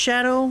Big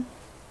Shadow,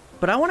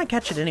 but I want to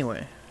catch it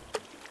anyway.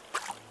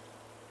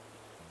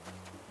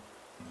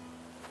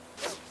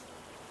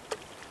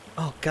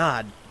 Oh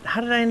god,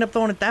 how did I end up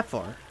throwing it that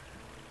far?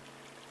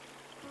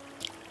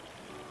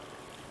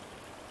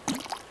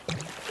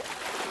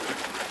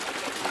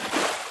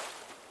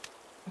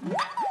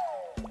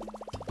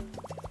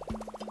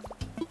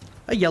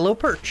 A yellow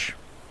perch.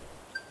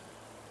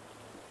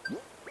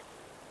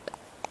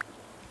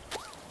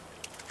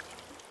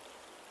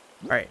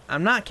 Alright,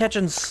 I'm not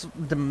catching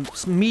the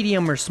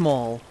medium or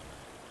small.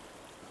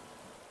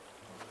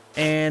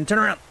 And turn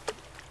around.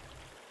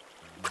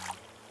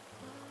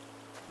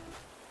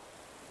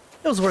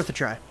 It was worth a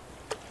try.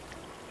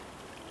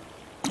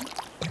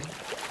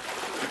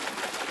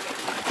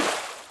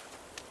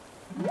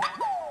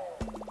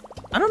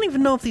 I don't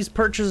even know if these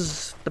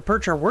perches, the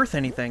perch are worth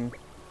anything.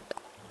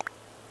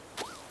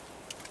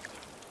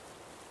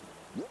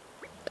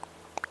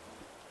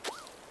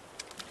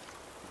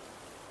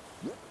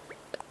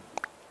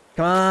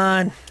 Come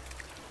on.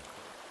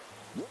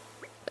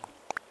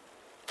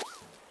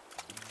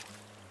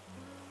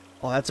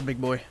 Oh, that's a big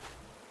boy.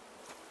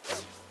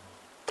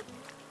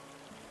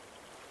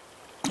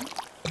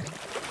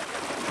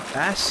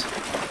 Bass?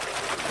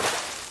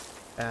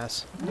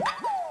 Bass.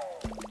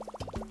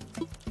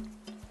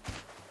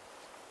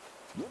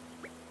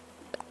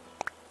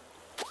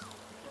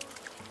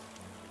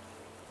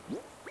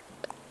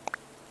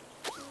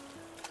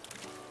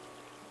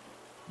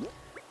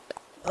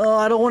 Oh,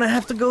 I don't want to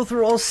have to go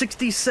through all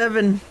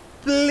 67.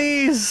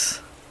 Please.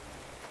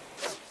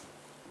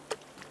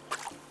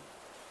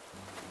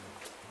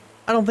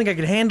 I don't think I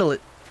could handle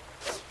it.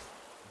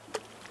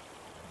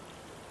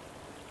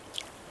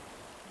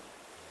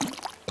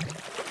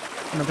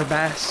 Another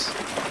bass.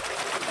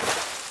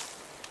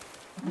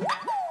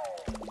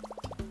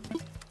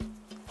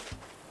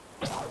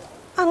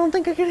 I don't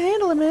think I can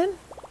handle it, man.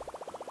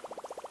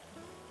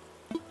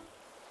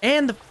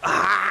 And the...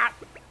 Ah!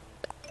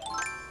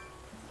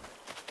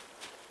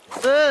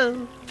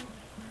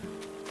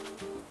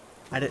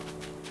 I did...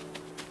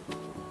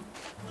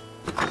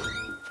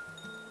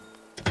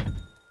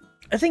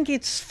 I think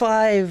it's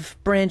 5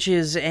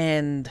 branches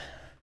and...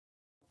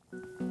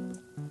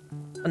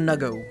 a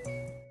nuggo.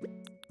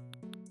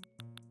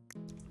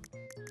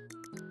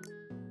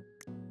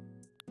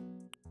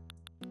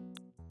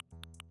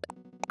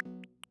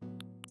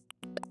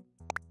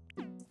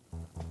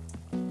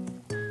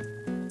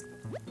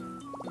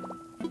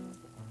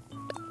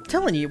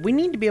 Telling you, we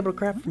need to be able to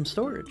craft from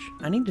storage.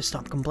 I need to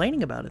stop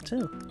complaining about it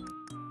too.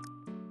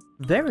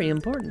 Very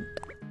important.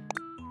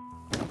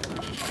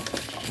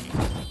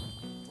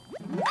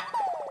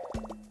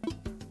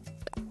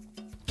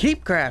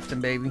 Keep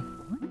crafting, baby.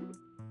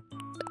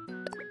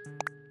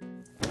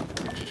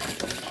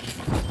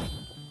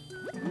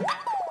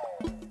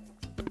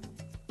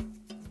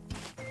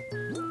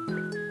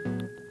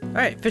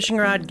 Alright, fishing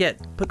rod, get.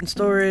 Put in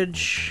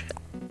storage.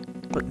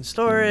 Put in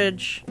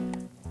storage.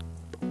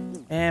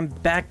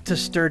 And back to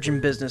sturgeon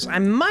business. I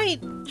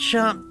might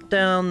chop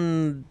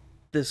down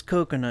this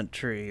coconut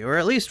tree, or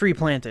at least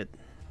replant it.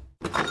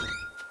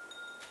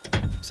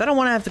 Because I don't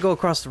want to have to go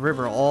across the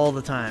river all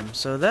the time,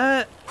 so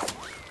that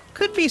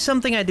could be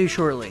something I do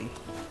shortly.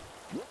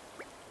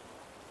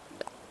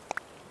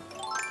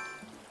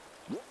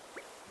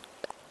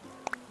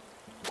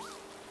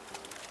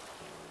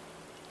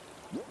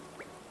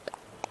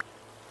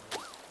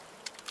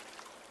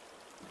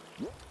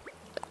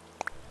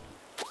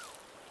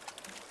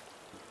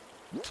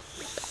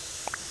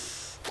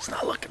 It's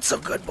not looking so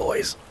good,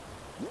 boys.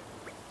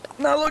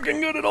 Not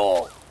looking good at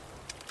all.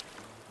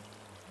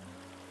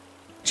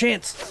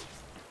 Chance.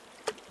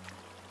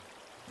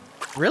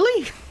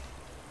 Really?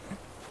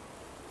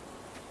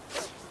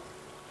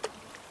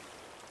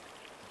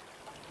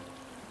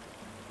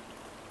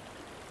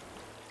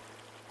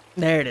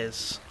 There it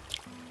is.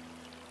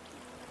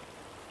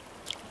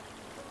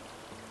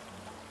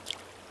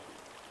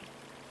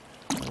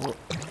 Oh.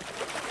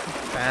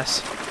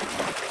 Pass.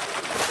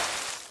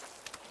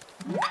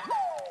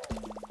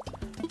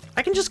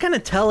 I can just kind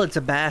of tell it's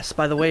a bass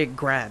by the way it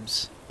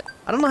grabs.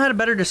 I don't know how to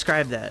better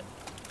describe that.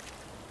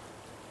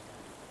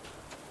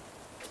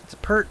 It's a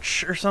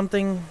perch or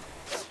something.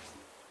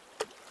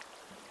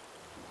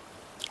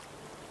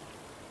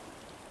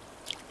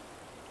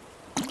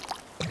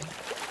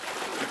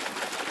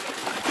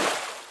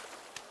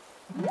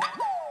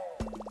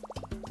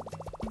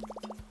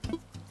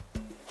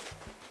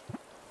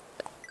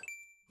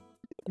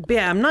 But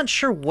yeah, I'm not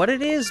sure what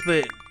it is,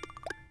 but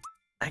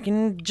I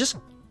can just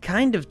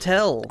kind of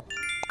tell.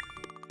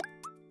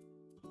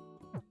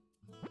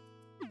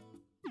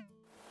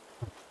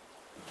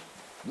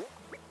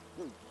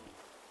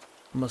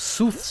 I'm a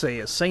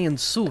soothsayer, saying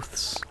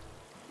sooths.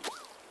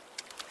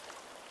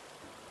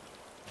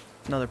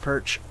 Another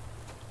perch.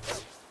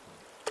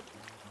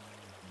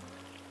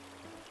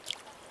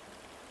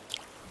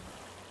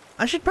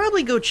 I should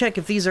probably go check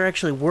if these are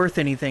actually worth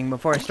anything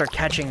before I start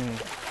catching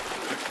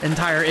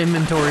entire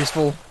inventories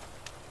full.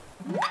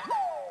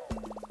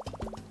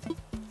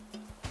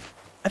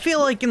 I feel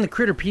like in the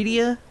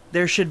Critterpedia,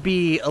 there should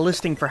be a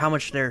listing for how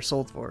much they're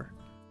sold for.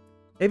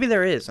 Maybe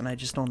there is, and I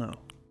just don't know.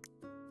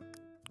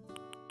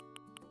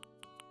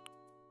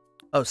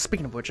 Oh,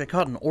 speaking of which, I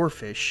caught an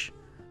oarfish.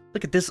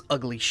 Look at this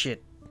ugly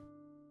shit.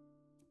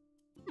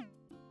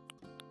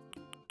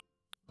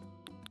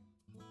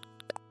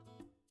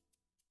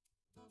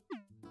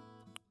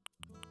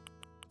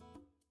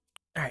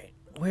 Alright,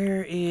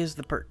 where is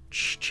the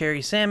perch?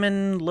 Cherry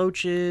salmon,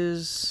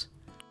 loaches,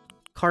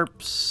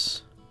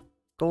 carps,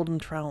 golden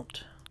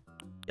trout,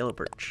 yellow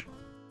perch.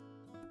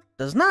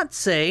 Does not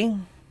say,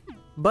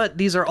 but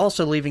these are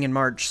also leaving in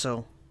March,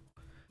 so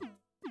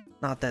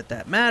not that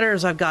that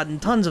matters. I've gotten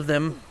tons of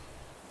them.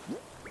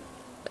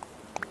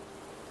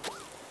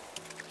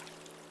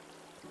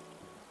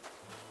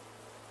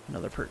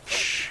 Another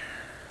perch.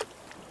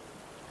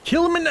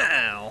 Kill me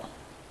now!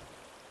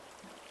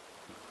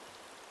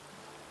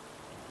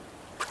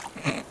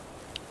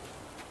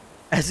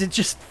 As it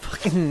just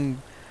fucking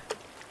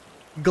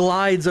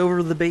glides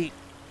over the bait.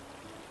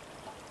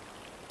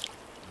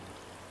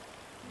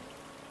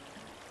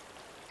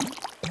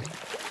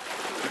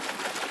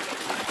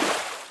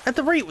 At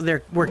the rate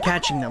we're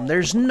catching them,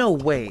 there's no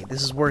way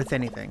this is worth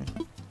anything.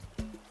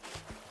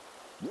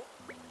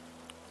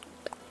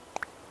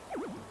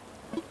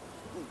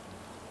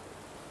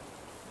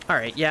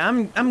 Alright, yeah,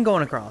 I'm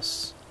going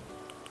across.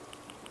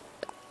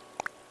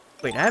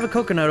 Wait, I have a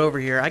coconut over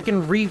here. I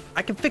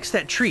can fix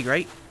that tree,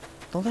 right?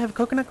 Don't they have a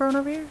coconut growing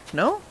over here?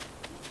 No?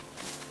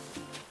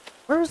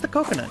 Where was the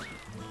coconut?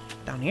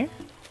 Down here?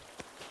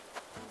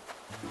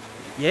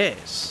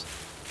 Yes.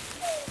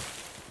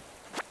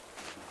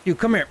 You,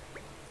 come here.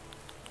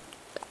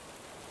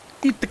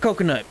 Eat the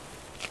coconut.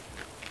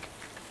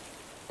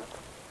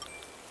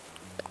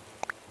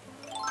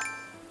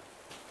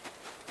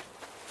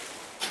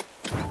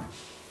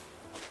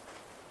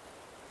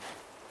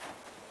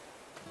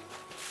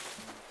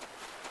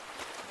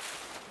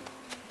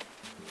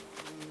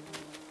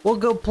 We'll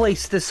go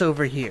place this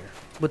over here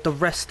with the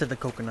rest of the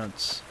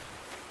coconuts.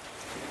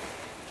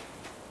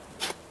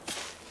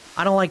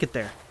 I don't like it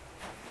there.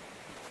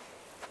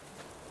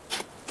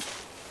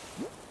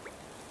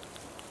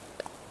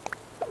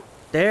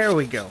 There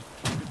we go.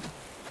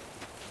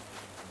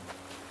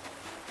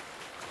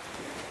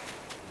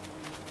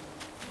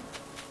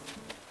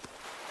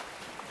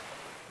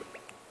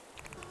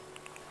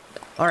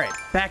 Alright,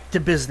 back to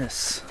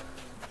business.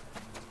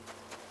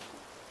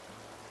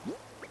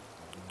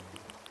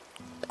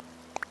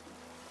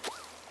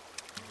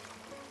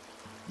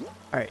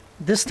 Alright,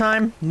 this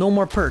time, no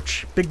more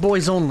perch. Big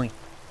boys only.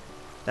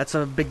 That's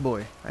a big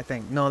boy, I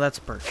think. No, that's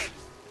a perch.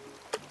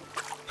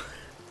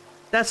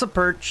 That's a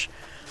perch.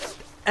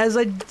 As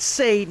I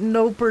say,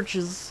 no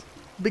perches.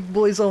 Big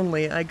boys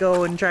only. I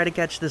go and try to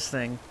catch this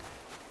thing.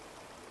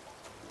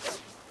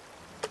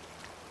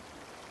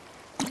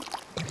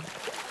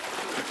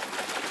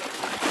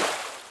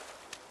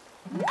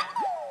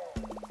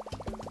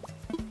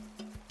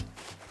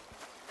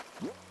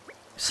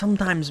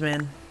 Sometimes,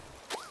 man,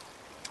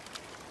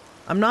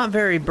 I'm not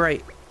very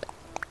bright.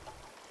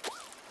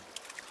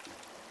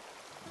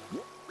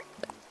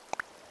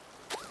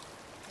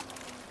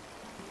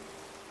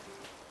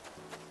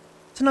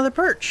 It's another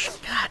perch.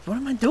 God, what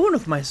am I doing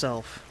with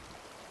myself?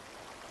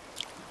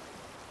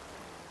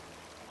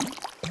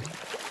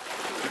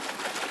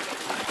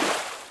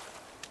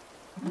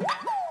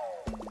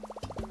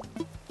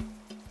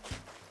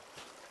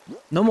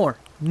 No more.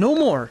 No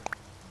more.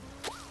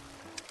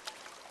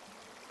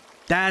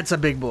 That's a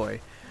big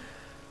boy.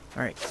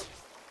 Alright.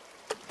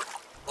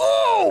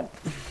 Oh!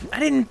 I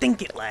didn't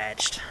think it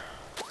latched.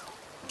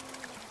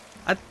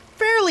 I'm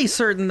fairly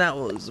certain that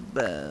was a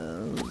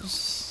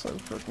bass. I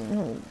fucking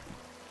hope.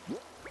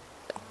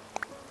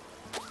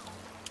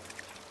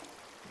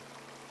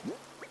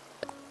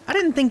 I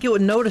didn't think it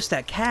would notice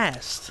that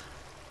cast.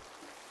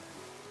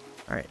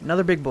 Alright,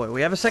 another big boy.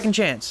 We have a second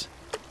chance.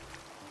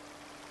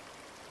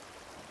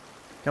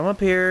 Come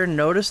up here,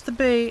 notice the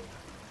bait.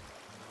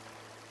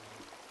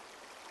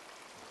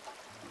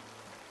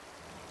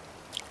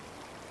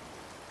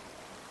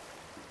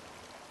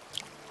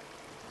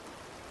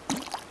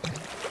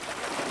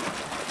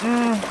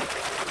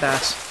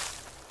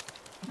 Pass.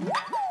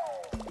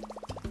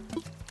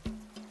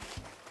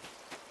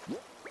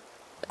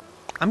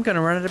 I'm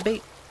gonna run out of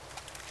bait.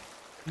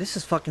 This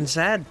is fucking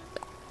sad.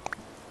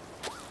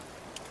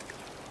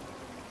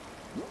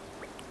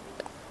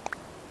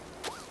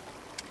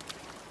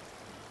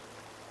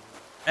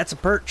 That's a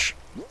perch.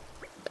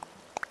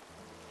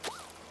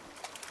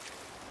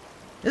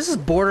 This is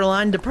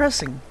borderline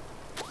depressing.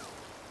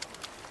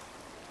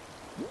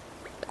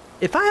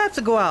 If I have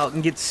to go out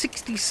and get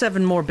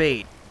 67 more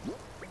bait,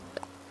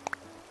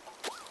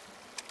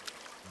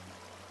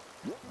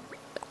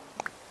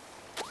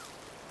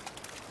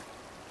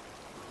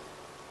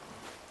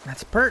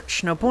 that's a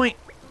perch, no point.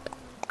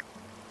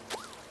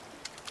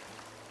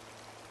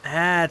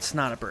 That's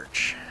not a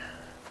perch.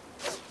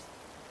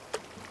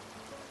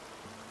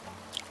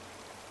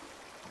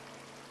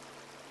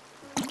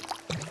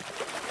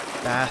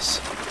 Bass.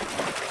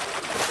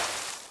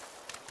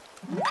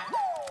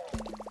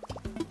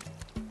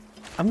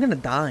 I'm gonna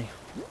die.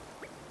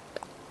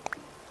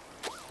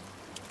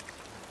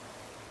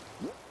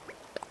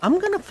 I'm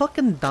gonna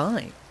fucking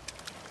die.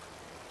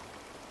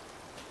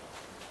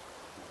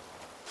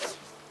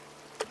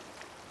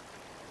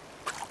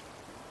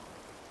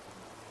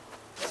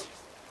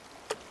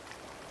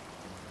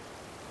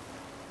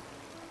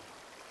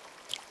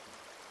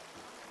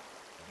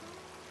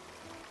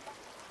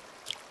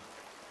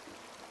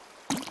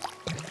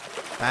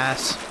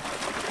 Bass.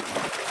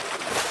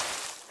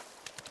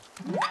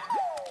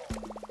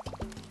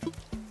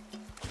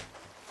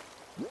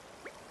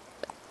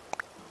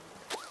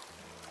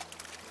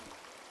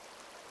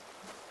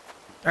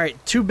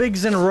 Alright, 2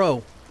 bigs in a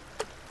row.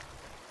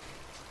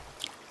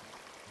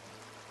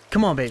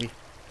 Come on, baby.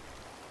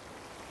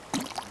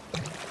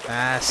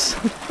 Bass.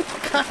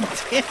 God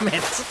damn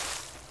it.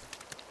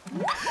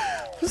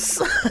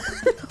 Son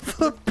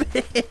of a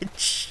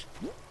bitch.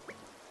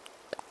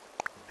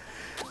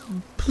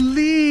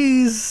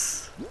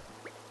 Please.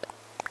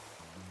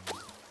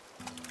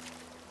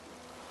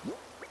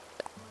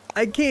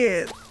 I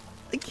can't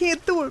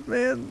do it,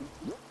 man.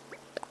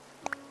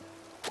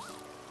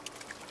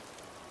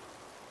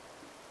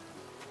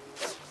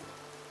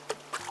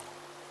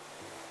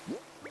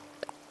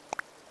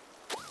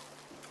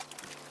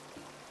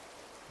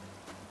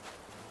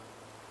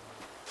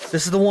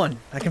 This is the one.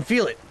 I can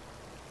feel it.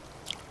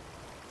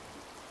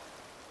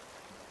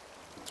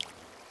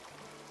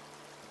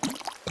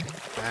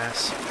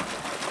 Pass.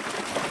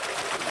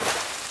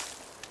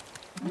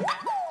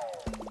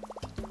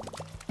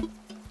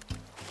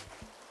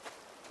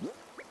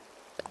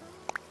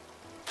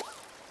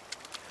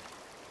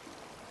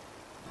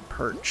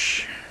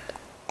 Perch.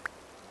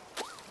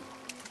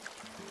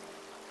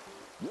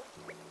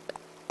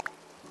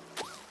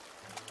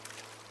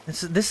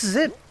 This is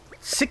it.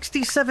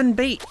 67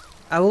 bait.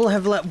 I will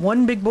have let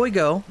 1 big boy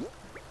go,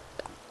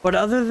 but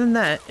other than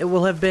that, it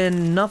will have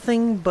been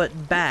nothing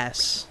but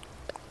bass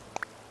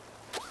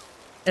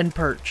and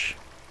perch.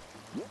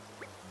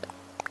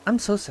 I'm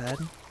so sad.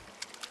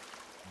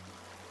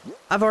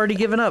 I've already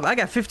given up. I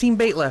got 15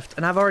 bait left,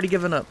 and I've already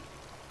given up.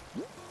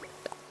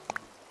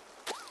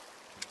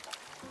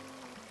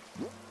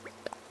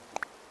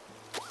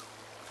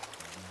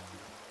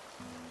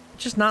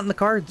 It's just not in the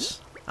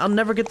cards. I'll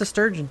never get the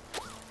sturgeon.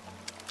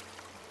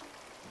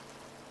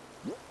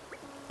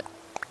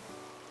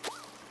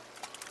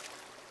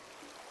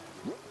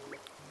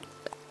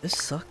 This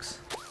sucks.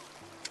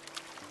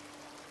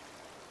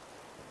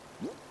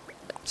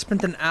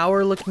 Spent an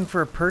hour looking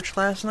for a perch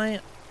last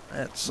night?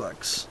 That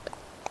sucks.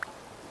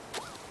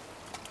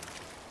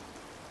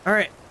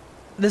 Alright.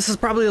 This is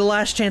probably the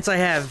last chance I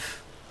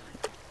have.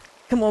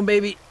 Come on,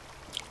 baby.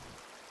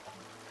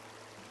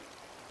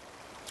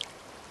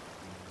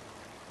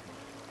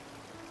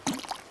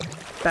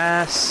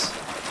 Bass.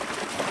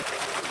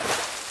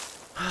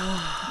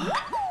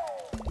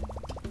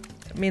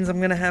 That means I'm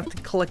gonna have to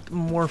collect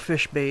more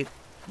fish bait.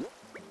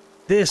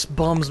 This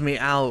bums me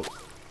out.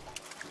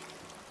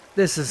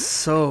 This is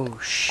so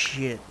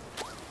shit.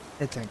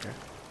 Hey, Tinker.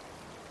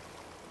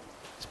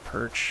 It's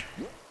perch.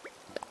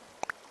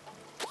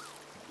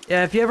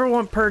 Yeah, if you ever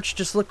want perch,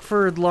 just look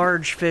for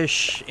large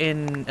fish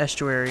in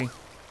estuary.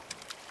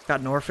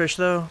 Got an oarfish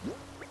though.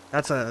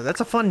 That's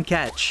a fun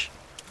catch.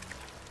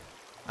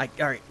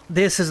 Alright,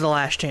 this is the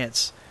last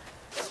chance.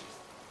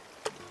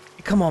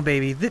 Come on,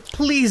 baby.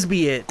 Please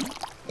be it.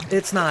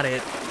 It's not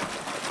it.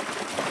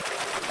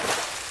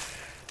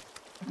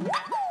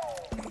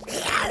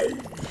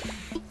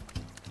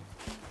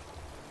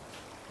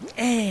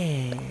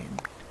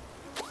 And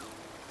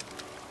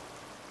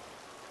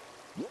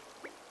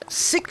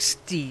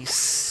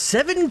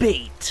 67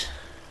 bait.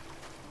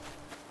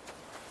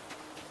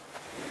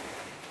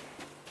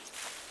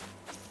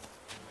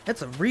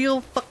 That's a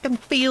real fucking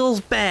feels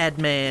bad,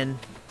 man.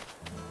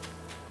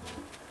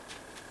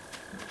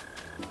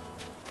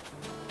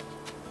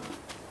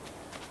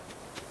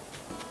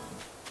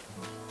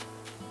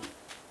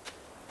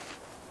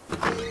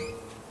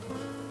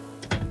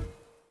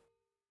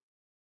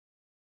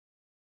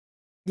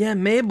 Yeah,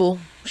 Mabel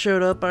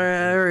showed up.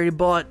 I already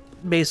bought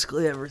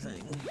basically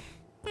everything.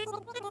 This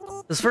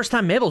is the first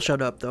time Mabel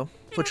showed up, though,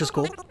 which is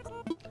cool.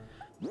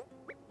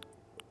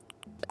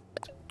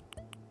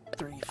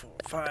 3, 4,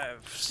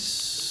 5,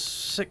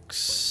 6,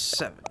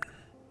 7.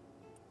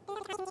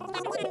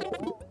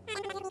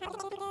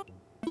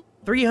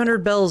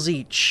 300 bells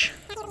each.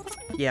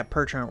 Yeah,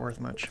 perch aren't worth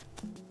much.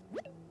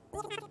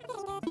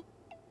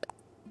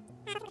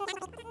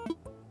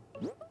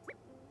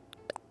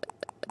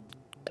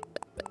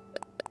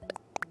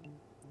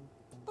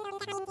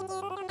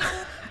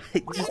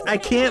 I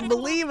can't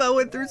believe I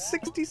went through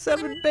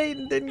 67 bait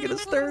and didn't get a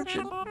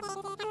sturgeon.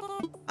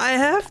 I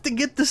have to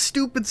get the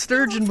stupid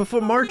sturgeon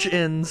before March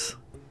ends.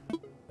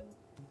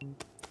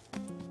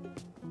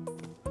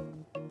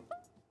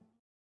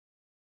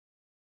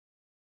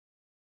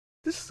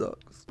 This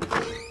sucks.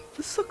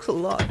 This sucks a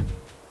lot.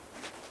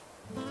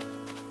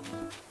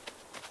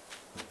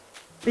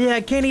 But yeah,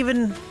 I can't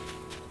even...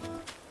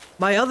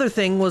 My other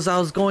thing was I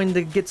was going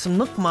to get some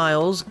Nook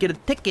Miles, get a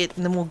ticket,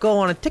 and then we'll go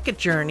on a ticket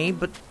journey,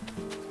 but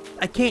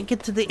I can't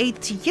get to the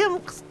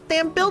ATM because the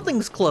damn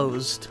building's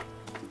closed.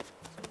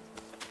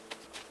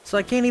 So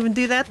I can't even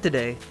do that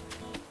today.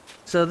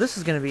 So this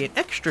is going to be an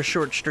extra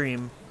short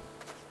stream.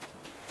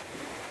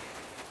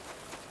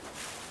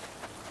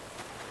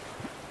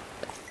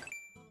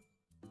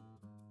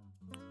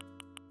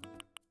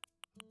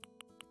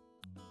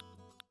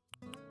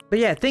 But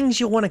yeah, things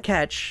you'll want to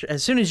catch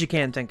as soon as you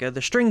can, Tinka.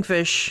 The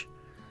stringfish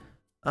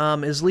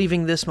is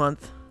leaving this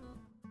month.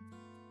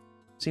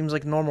 Seems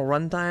like normal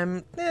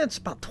runtime. It's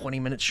about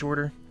 20 minutes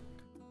shorter.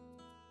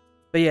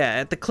 But yeah,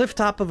 at the cliff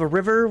top of a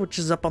river, which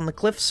is up on the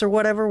cliffs or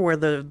whatever, where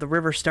the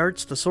river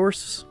starts, the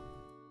source,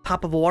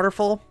 top of a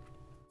waterfall.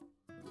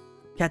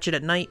 Catch it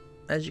at night,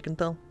 as you can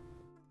tell.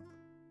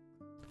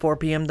 4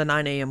 p.m. to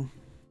 9 a.m.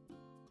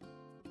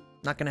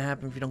 Not gonna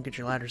happen if you don't get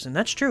your ladders in.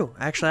 That's true.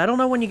 Actually, I don't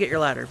know when you get your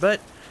ladder, but...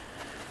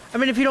 I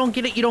mean, if you don't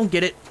get it, you don't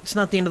get it. It's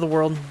not the end of the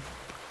world.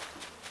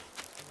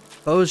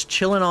 Bo's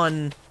chilling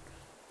on...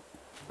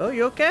 Oh,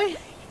 you okay?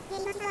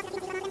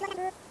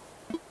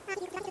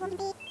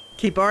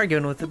 Keep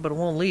arguing with it, but it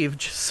won't leave.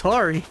 Just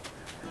sorry.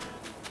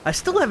 I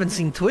still haven't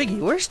seen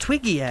Twiggy. Where's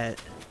Twiggy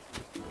at?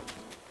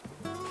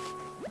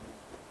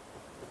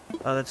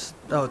 Oh, that's...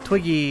 Oh,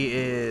 Twiggy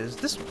is...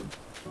 this one.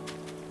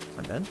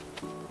 My bad.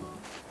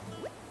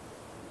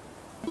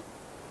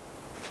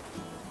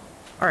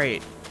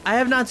 Alright. I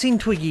have not seen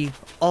Twiggy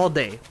all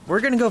day.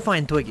 We're gonna go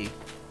find Twiggy.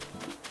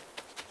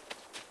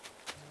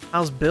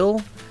 How's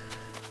Bill?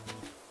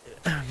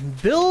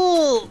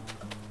 Bill...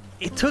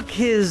 It took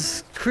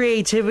his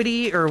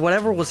creativity, or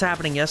whatever was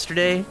happening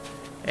yesterday,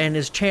 and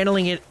is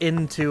channeling it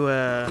into,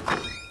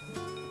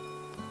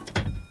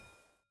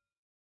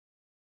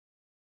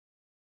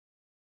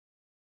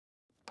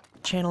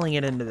 channeling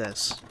it into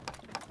this.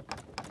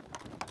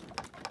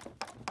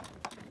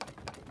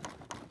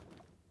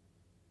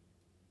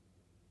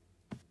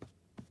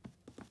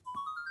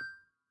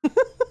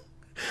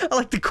 I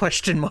like the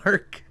question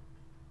mark.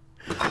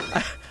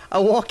 I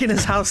walk in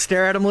his house,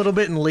 stare at him a little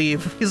bit, and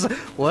leave. He's like,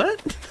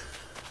 what?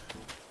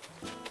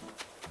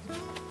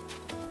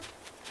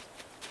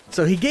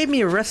 So he gave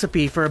me a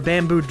recipe for a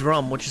bamboo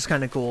drum, which is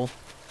kind of cool.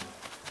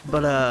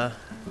 But,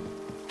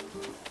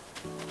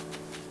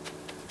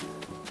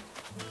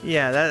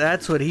 yeah,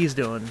 that's what he's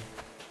doing.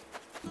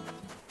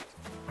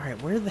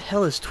 Alright, where the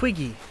hell is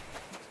Twiggy?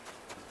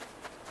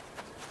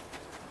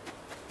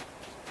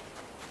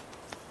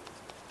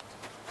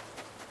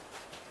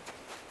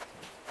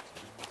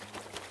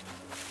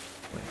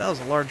 Wait, that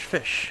was a large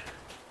fish.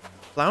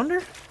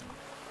 Flounder?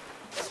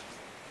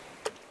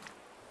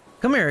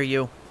 Come here,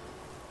 you.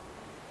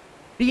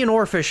 Be an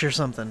oarfish or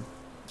something.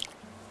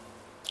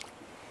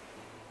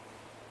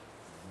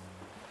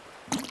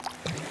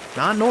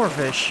 Not an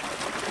oarfish.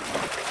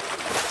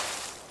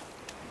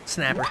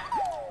 Snapper.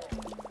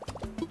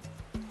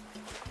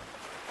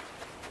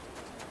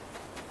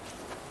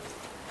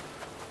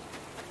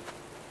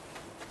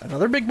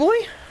 Another big boy?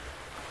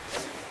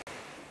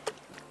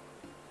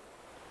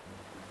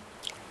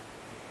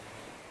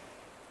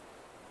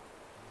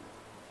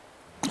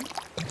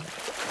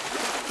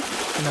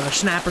 Another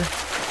snapper.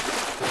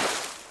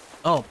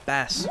 Oh,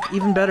 bass.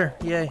 Even better.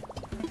 Yay.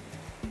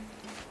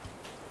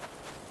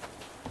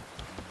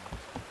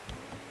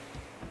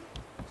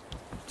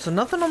 So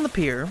nothing on the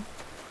pier.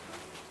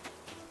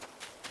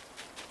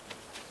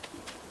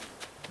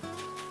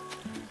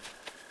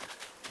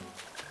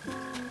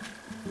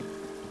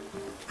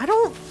 I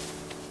don't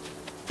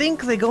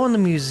think they go in the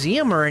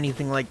museum or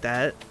anything like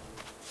that.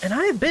 And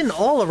I have been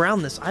all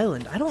around this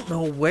island. I don't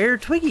know where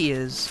Twiggy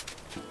is.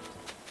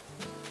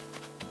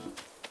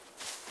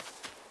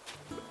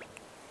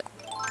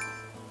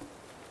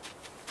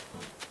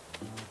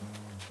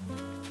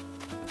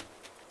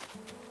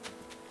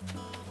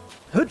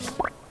 Hood.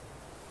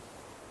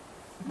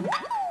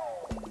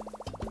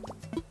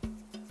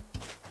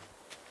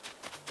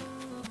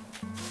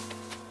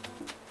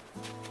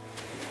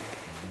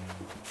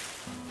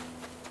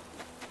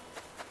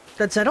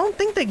 I don't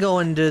think they go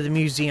into the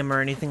museum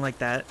or anything like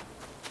that.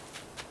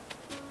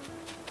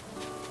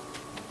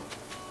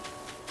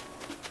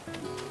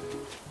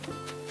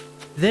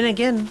 Then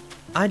again,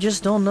 I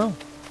just don't know.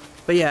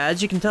 But yeah,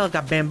 as you can tell, I've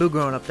got bamboo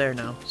growing up there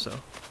now, so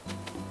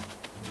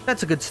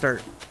that's a good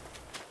start.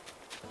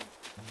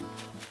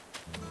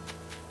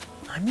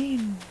 I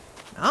mean,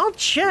 I'll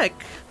check.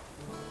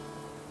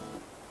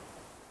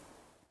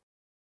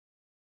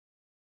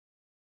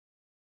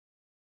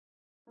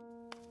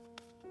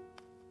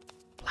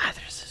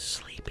 Blathers is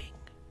sleeping.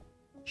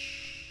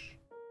 Shh.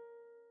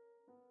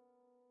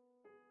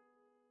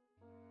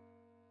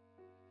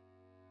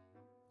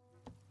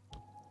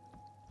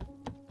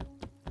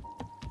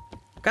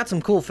 Got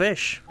some cool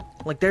fish.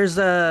 Like there's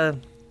the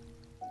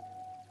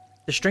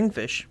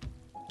stringfish.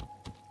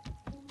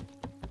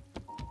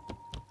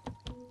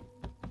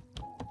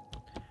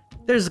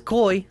 There's a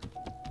koi.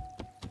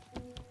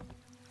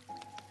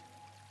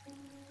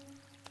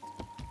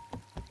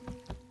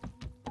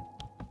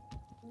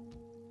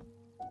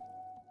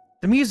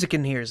 The music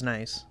in here is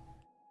nice.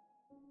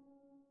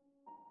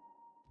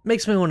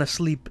 Makes me want to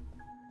sleep.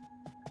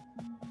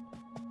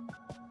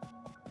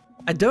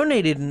 I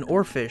donated an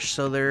oarfish,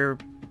 so there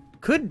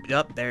could...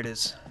 Oh, there it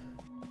is.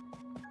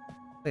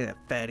 Look at that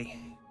fatty.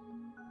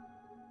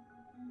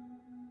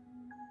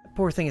 That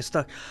poor thing is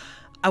stuck.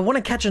 I want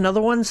to catch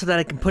another one so that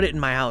I can put it in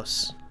my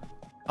house.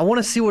 I want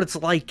to see what it's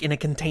like in a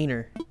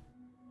container.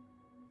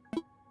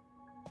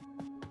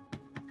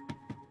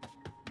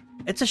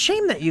 It's a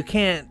shame that you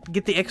can't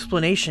get the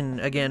explanation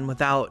again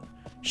without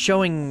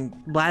showing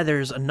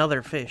Blathers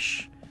another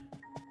fish.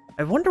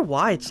 I wonder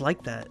why it's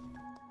like that.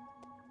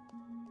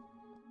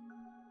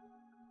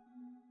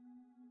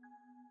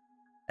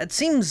 It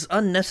seems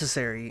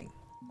unnecessary.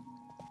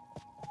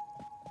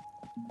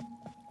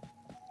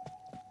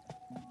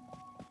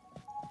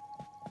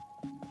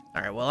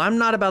 Alright, well, I'm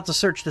not about to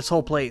search this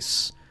whole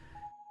place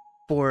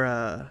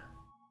for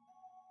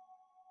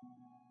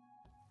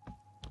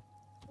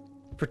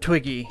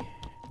Twiggy.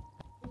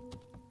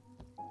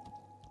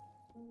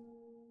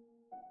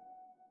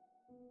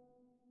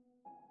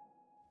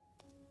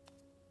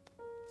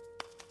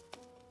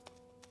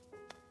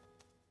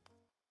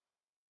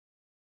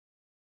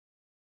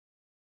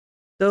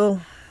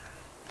 So,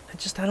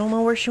 I don't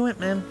know where she went,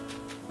 man.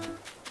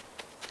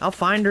 I'll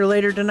find her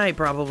later tonight,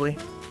 probably.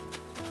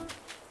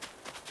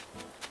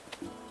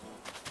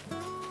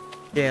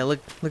 Yeah, look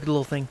at the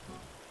little thing.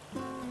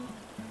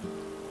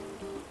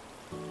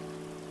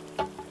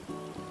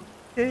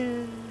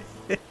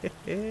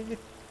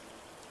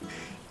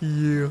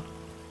 Yeah.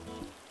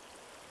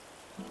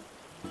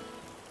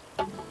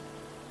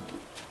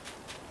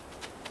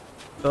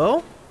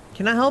 Oh?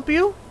 Can I help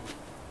you?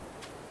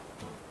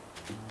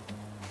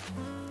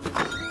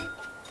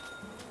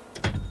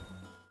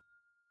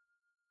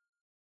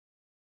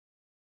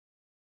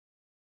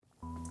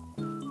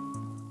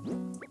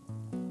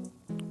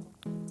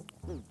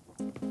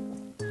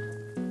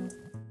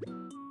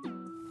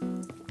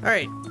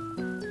 Alright.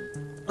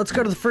 Let's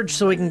go to the fridge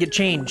so we can get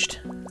changed.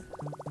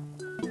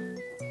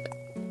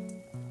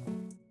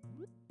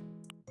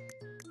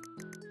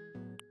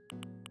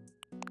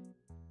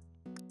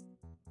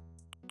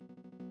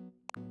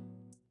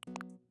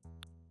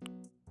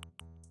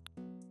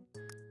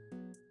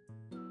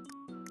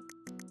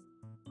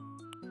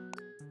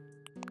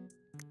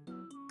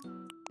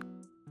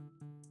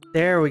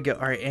 There we go.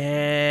 Alright,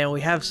 and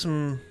we have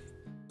some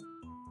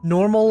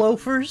normal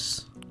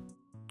loafers.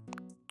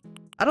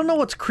 I don't know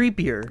what's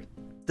creepier.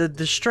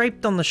 The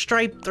striped on the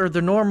striped or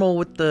the normal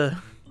with the...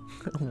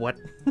 What?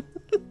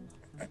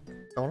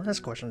 Don't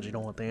ask questions you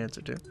don't want the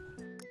answer to.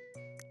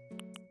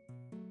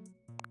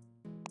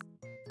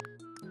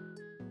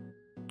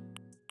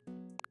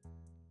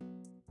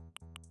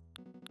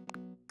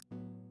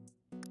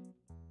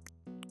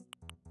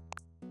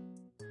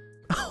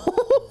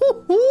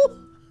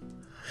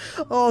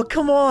 Oh,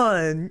 come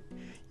on!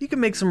 You can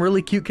make some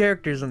really cute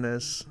characters in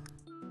this.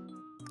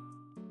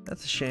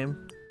 That's a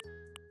shame.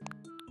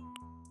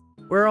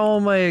 Where are all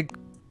my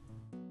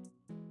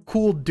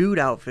cool dude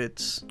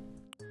outfits?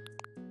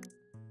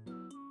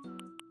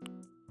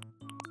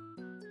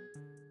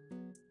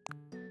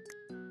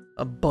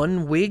 A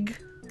bun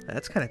wig?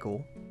 That's kind of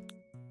cool.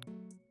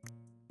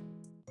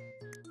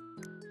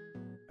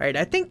 Alright,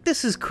 I think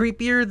this is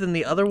creepier than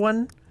the other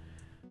one.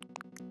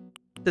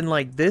 Than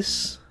like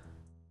this.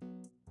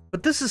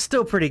 But this is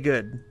still pretty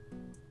good.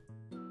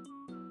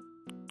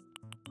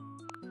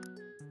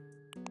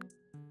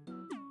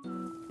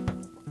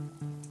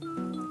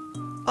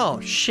 Oh,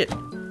 shit.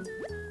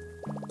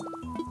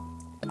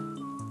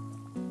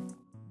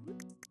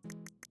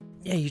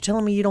 Yeah, you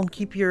telling me you don't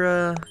keep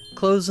your,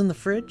 clothes in the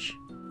fridge?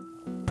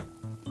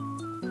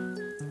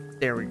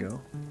 There we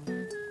go.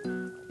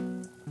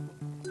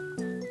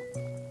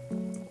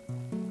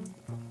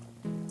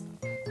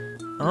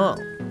 Oh.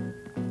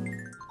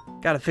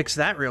 Gotta fix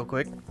that real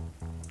quick.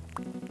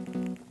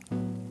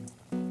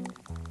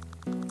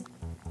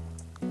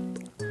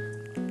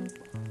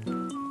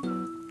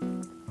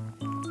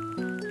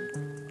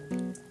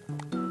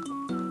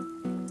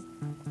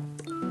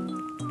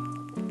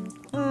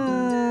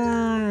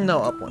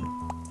 No, up one.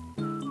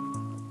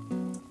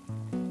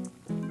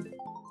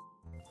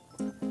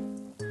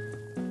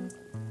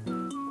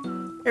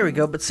 There we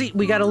go, but see,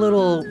 we got a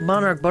little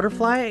monarch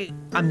butterfly.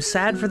 I'm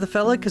sad for the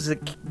fella, because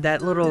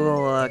that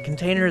little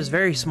container is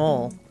very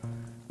small.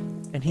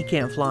 And he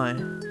can't fly.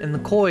 And the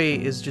koi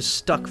is just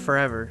stuck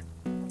forever.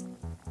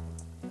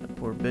 That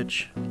poor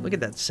bitch. Look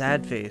at that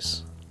sad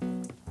face.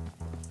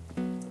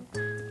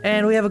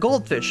 And we have a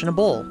goldfish in a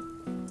bowl.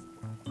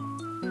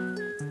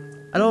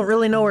 I don't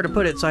really know where to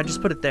put it, so I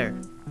just put it there.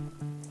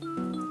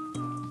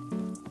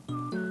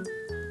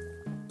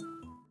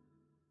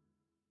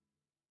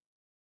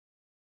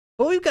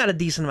 But we've got a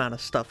decent amount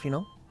of stuff, you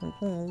know?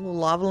 A little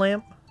lava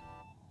lamp.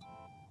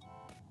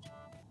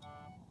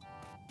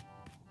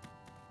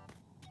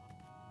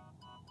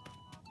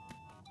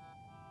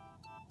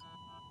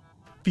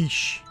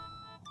 Fish.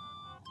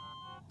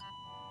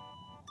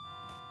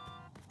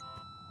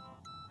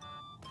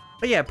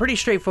 But yeah, pretty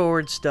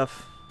straightforward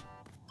stuff.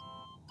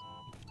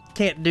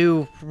 Can't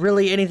do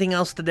really anything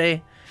else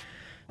today.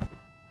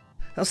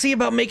 I'll see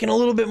about making a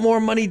little bit more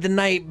money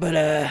tonight,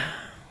 but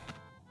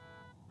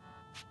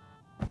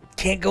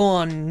can't go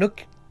on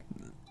Nook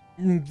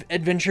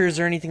adventures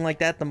or anything like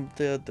that.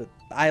 The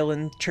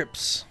island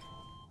trips.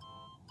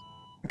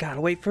 Gotta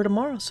wait for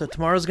tomorrow. So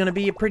tomorrow's gonna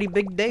be a pretty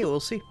big day.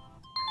 We'll see.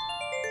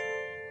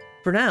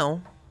 For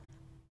now,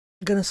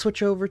 I'm gonna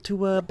switch over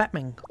to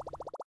Batman.